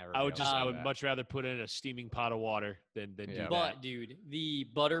 Nope. I would much rather put in a steaming pot of water than do that. But dude, the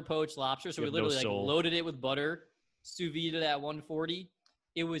butter poached lobster, so we literally loaded it with butter, sous vide it at 140.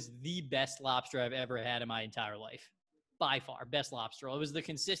 It was the best lobster I've ever had in my entire life. By far, best lobster. It was the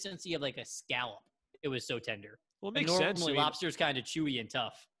consistency of like a scallop. It was so tender. Well, it makes normally sense. Lobster's kind of chewy and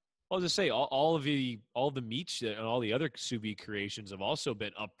tough. I'll just say all the meats and all the other sous vide creations have also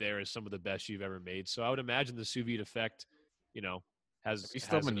been up there as some of the best you've ever made. So I would imagine the sous vide effect, has. You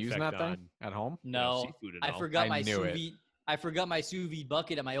still been using that thing at home? No, I forgot my sous vide. I forgot my sous vide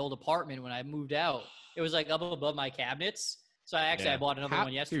bucket at my old apartment when I moved out. It was like up above my cabinets. So I bought another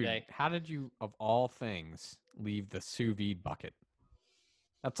one yesterday. Dude, how did you, of all things, leave the sous vide bucket?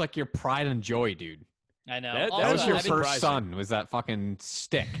 That's like your pride and joy, dude. I know. That was your first son, was that fucking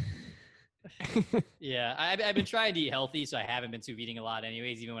stick. Yeah, I've been trying to eat healthy, so I haven't been sous videing a lot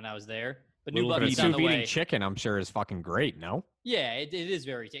anyways, even when I was there. But new bucket's on the way. Sous videing chicken, I'm sure, is fucking great, no? Yeah, it is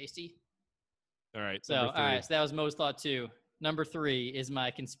very tasty. All right. So that was Mo's thought 2. Number 3 is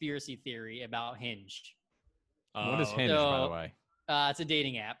my conspiracy theory about Hinge. What is Hinge, by the way? It's a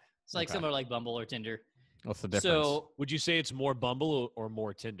dating app. It's like similar like Bumble or Tinder. What's the difference? So, would you say it's more Bumble or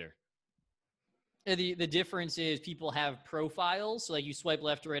more Tinder? The difference is people have profiles. So like you swipe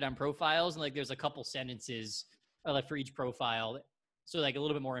left or right on profiles, and like there's a couple sentences like for each profile. So like a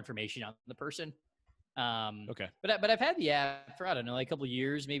little bit more information on the person. Okay. But I've had the app for, I don't know, like a couple of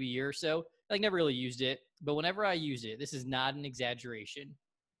years, maybe a year or so. Like never really used it. But whenever I use it, this is not an exaggeration.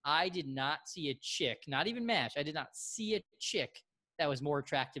 I did not see a chick, not even match. I did not see a chick that was more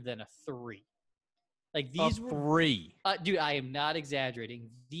attractive than a 3. Like these were 3. Dude, I am not exaggerating.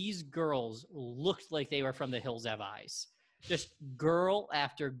 These girls looked like they were from The Hills Have Eyes. Just girl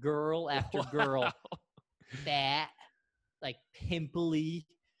after girl after girl. Fat, like pimply,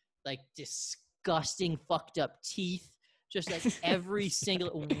 like disgusting, fucked up teeth. Just like every single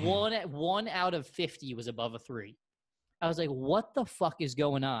one out of 50 was above a 3. I was like, what the fuck is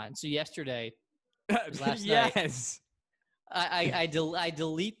going on? So yesterday, last night, I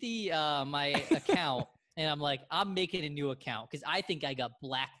delete the my account, and I'm like, I'm making a new account because I think I got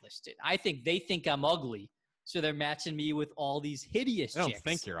blacklisted. I think they think I'm ugly, so they're matching me with all these hideous chicks. I don't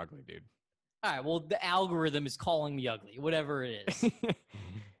think you're ugly, dude. All right, well, the algorithm is calling me ugly, whatever it is.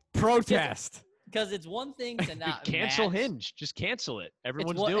 Protest. Because it's one thing to not cancel match. Hinge. Just cancel it.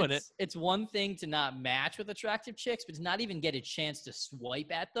 Everyone's doing it. It's one thing to not match with attractive chicks, but to not even get a chance to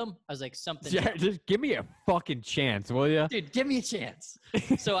swipe at them. I was like, something. Yeah, just give me a fucking chance, will you? Dude, give me a chance.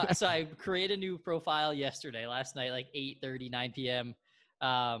 So I created a new profile last night, like 8:30, 9 p.m.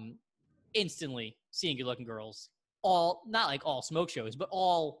 Instantly seeing good-looking girls. All, not like all smoke shows, but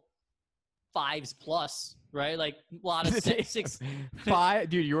all 5s plus. Right, like a lot of 6. 5,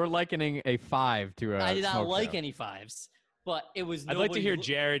 dude. You were likening a 5 to a. I did not like show. any 5s, but it was. I'd like to hear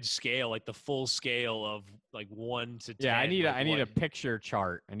Jared's scale, like the full scale of like 1 to 10. Yeah, I need a picture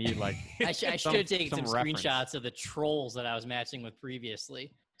chart. I need like. I should have taken some screenshots of the trolls that I was matching with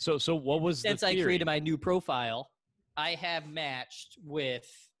previously. So what was since the theory? I created my new profile, I have matched with,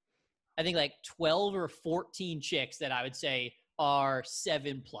 I think like 12 or 14 chicks that I would say are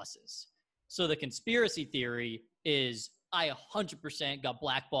 7 pluses. So the conspiracy theory is I 100% got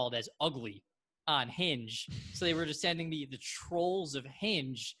blackballed as ugly on Hinge. So they were just sending me the trolls of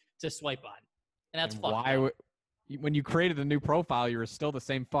Hinge to swipe on. And that's fucked up. when you created the new profile, you were still the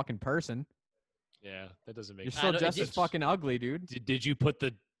same fucking person. Yeah, that doesn't make You're sense. still just as fucking ugly, dude. Did you put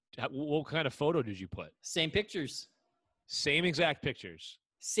what kind of photo did you put? Same pictures. Same exact pictures.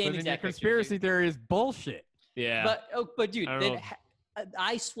 Same Your exact conspiracy theory is bullshit. Yeah. But dude,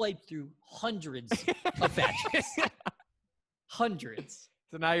 I swiped through hundreds of fat chicks. Hundreds.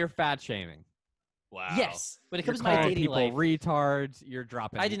 So now you're fat shaming. Wow. Yes. When it comes to You're my calling dating people life, retards. You're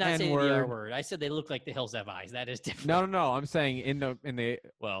dropping. I did not say the N-word. R word. I said they look like the hills have eyes. That is different. No. I'm saying in the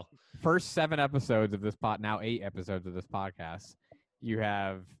Well, first 7 episodes of this now 8 episodes of this podcast, you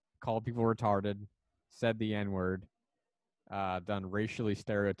have called people retarded, said the N-word, done racially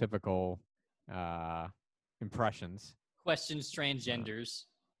stereotypical impressions. Questions transgenders.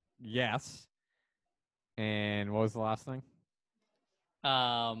 Yes. And what was the last thing?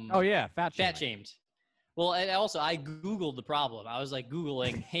 Oh yeah, fat shaming. Fat shamed. Well, and also I Googled the problem. I was like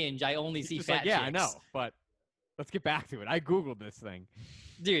Googling Hinge. I only see fat Yeah, chicks. I know, but let's get back to it. I Googled this thing.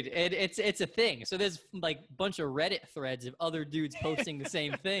 Dude, it's a thing. So there's like a bunch of Reddit threads of other dudes posting the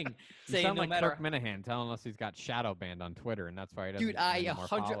same thing, You saying sound no like matter. Kirk Minahan telling us he's got shadow banned on Twitter, and that's why he doesn't. Dude, get any more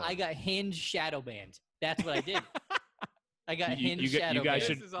followers. I got Hinge shadow banned. That's what I did. I got you Hinge shadow guys banned.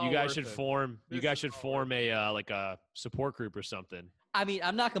 should This is all you guys worth should it. form This a like a support group or something. I mean,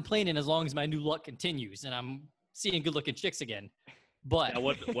 I'm not complaining as long as my new luck continues and I'm seeing good-looking chicks again. But Now,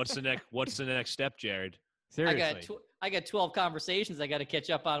 what's the next step, Jared? Seriously. I got 12 conversations I got to catch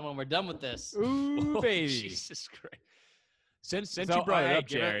up on when we're done with this. Ooh, Oh, baby. Jesus Christ. Since So, you brought it hey, up,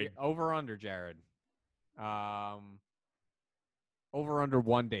 give Jared. over under, Jared. Over under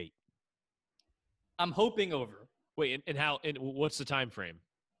 1 date. I'm hoping over. Wait, and what's the time frame?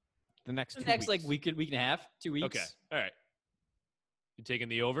 The next The 2 next weeks. week and a half, 2 weeks. Okay. All right. You taking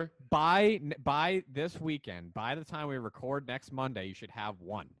the over? By this weekend, by the time we record next Monday, you should have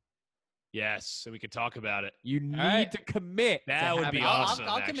 1. Yes, so we could talk about it. You need right. to commit. That would be awesome.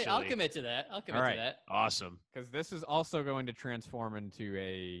 I'll commit. I'll actually. commit to that. I'll commit All to right. that. Awesome. Because this is also going to transform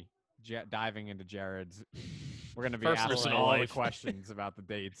into diving into Jared's. We're going to be Personal asking life. all the questions about the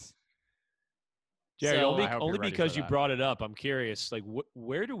dates. Jared, So- only, I hope you're only ready because for you that. brought it up, I'm curious. Like,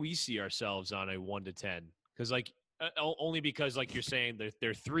 where do we see ourselves on a 1 to 10? Because like, only because like you're saying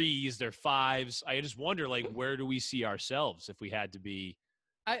they're 3s, they're 5s. I just wonder like, where do we see ourselves if we had to be?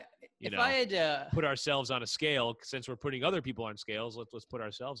 If I had, put ourselves on a scale, since we're putting other people on scales, let's put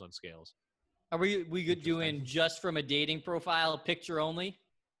ourselves on scales. are we doing just from a dating profile, picture only?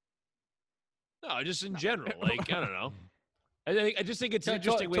 No, just in general. Like, I don't know. I just think it's an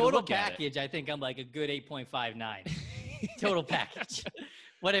interesting way to Total look at it. package, I think I'm like a good 8.59. Total package.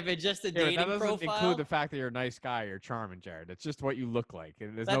 What if it's just a Yeah, but dating that doesn't profile? include the fact that you're a nice guy, you're charming, Jared. It's just what you look like.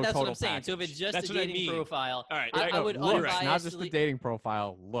 There's no That's total what I'm saying. package. So if it's just That's a what I dating mean. profile, All right, I would looks, not just the unbiasedly. dating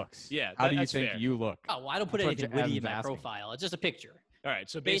profile. Looks. Yeah, How do you that's think fair. you look? Oh, well, I don't put That's what anything witty in Evan's my asking. profile. It's just a picture. All right,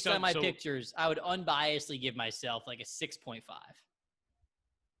 so Based on my so- pictures, I would unbiasedly give myself like a 6.5.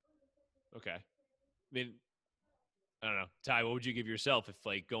 Okay. I mean, I don't know. Ty, what would you give yourself if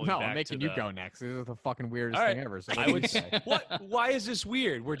like going No, back I'm making to you go next. This is the fucking weirdest All right. thing ever. So I what do would you say? what? Why is this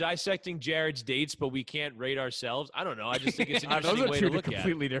weird? We're dissecting Jared's dates, but we can't rate ourselves. I don't know. I just think it's an Those interesting are way two to look at it.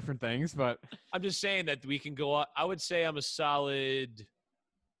 completely different things, but I'm just saying that we can go up. I would say I'm a solid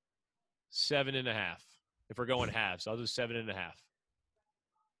 7.5. If we're going halves, I'll do 7.5.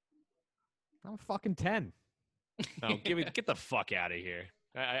 I'm a fucking 10. No, get the fuck out of here.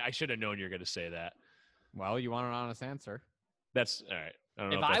 I should have known you were going to say that. Well, you want an honest answer. That's all right. I don't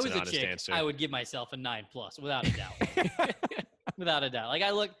know If if I that's was an a honest chick, answer. I would give myself a 9+, without a doubt. Without a doubt. Like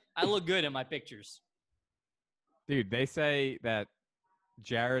I look good in my pictures. Dude, they say that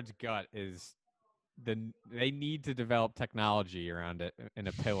Jared's gut is they need to develop technology around it in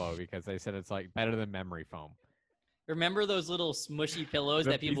a pillow because they said it's like better than memory foam. Remember those little smushy pillows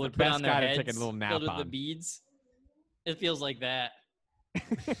The- that people he's would the put best on their guy to heads take a little nap filled with the on. beads? It feels like that.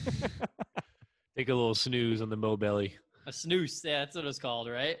 Take a little snooze on the Mo Belly. A snooze. Yeah, that's what it's called,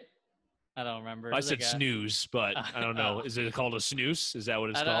 right? I don't remember. I It's said like a- snooze, but I don't know. Oh. Is it called a snooze? Is that what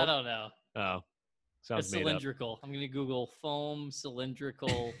it's I called? don't know. Oh, sounds It's made up. cylindrical. I'm gonna Google foam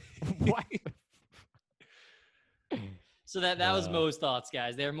cylindrical. What? So that was Mo's thoughts,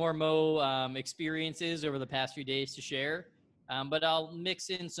 guys. There are more Mo experiences over the past few days to share, but I'll mix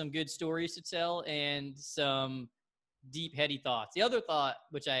in some good stories to tell and some deep, heady thoughts. The other thought,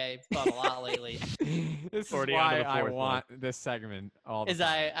 which I've thought a lot lately, This is Already on why to the I fourth want this segment all the is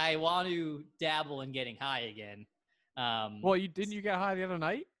time. I want to dabble in getting high again. Well, didn't you get high the other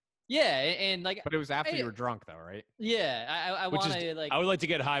night? Yeah, and like, But it was after I- you were drunk, though, right? yeah, I Which want is, to like. I would like to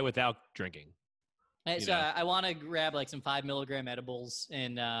get high without drinking. you So know. I want to grab like some 5 milligram edibles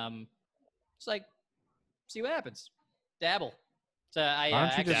and just like see what happens. Dabble. So Why don't you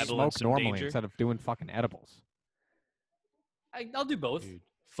actually, just dabble in smoke some normally danger? instead of doing fucking edibles? I'll do both. Dude,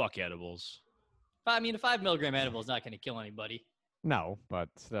 fuck edibles. I mean, a 5 milligram edible is not going to kill anybody. No, but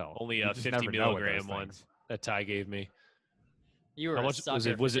still. Only you a just 50 never know with milligram those one things. that Ty gave me. You were How a much sucker was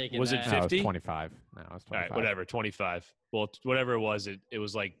it? for Was it taking was it that. No, it was 50? 25. No, it was 25. All right, whatever, 25. Well, whatever it was, it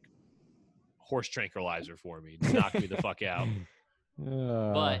was like horse tranquilizer for me. Knocked me the fuck out.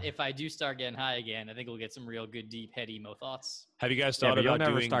 But if I do start getting high again, I think we'll get some real good, deep, head emo thoughts. Have you guys yeah, thought but you'll about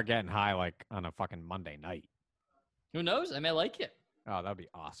never doing? start getting high like on a fucking Monday night. Who knows? I may like it. Oh, that'd be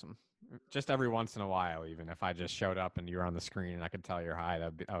awesome. Just every once in a while, even if I just showed up and you were on the screen and I could tell you're high,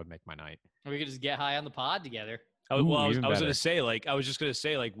 that would make my night. Or we could just get high on the pod together. Well, I was even gonna better. say like I was just gonna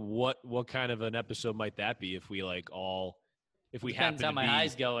say like what kind of an episode might that be if we like all if we happen Depends how to my be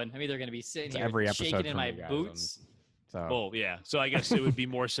eyes going. I'm either going to be sitting It's here every episode shaking in from my you guys boots. So well yeah, so I guess it would be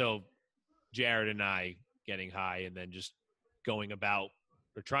more so Jared and I getting high and then just going about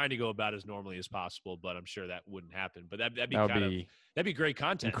or trying to go about as normally as possible, but I'm sure that wouldn't happen. But that'd be that kind would of be that'd be great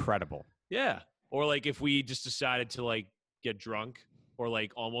content. incredible. Yeah. Or like if we just decided to like get drunk or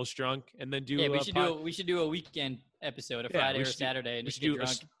like almost drunk and then do Yeah, a we should do a weekend episode, a Yeah, Friday we or should do- Saturday, and we just should get do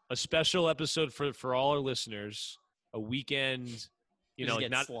drunk. a special episode for all our listeners, a weekend, you know, Just like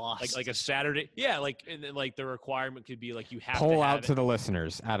get not sloshed. like a Saturday. Yeah, like and then like the requirement could be like you have Poll to have out to the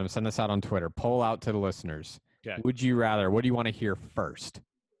listeners. Adam, send this out on Twitter. Poll out to the listeners. Okay. Would you rather? What do you want to hear first?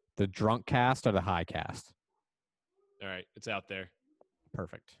 The drunk cast or the high cast? All right, it's out there.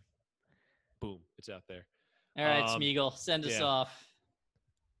 Perfect. Boom, it's out there. All right, Um, Smeagol, send us yeah. off.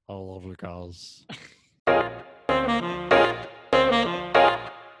 I love you guys.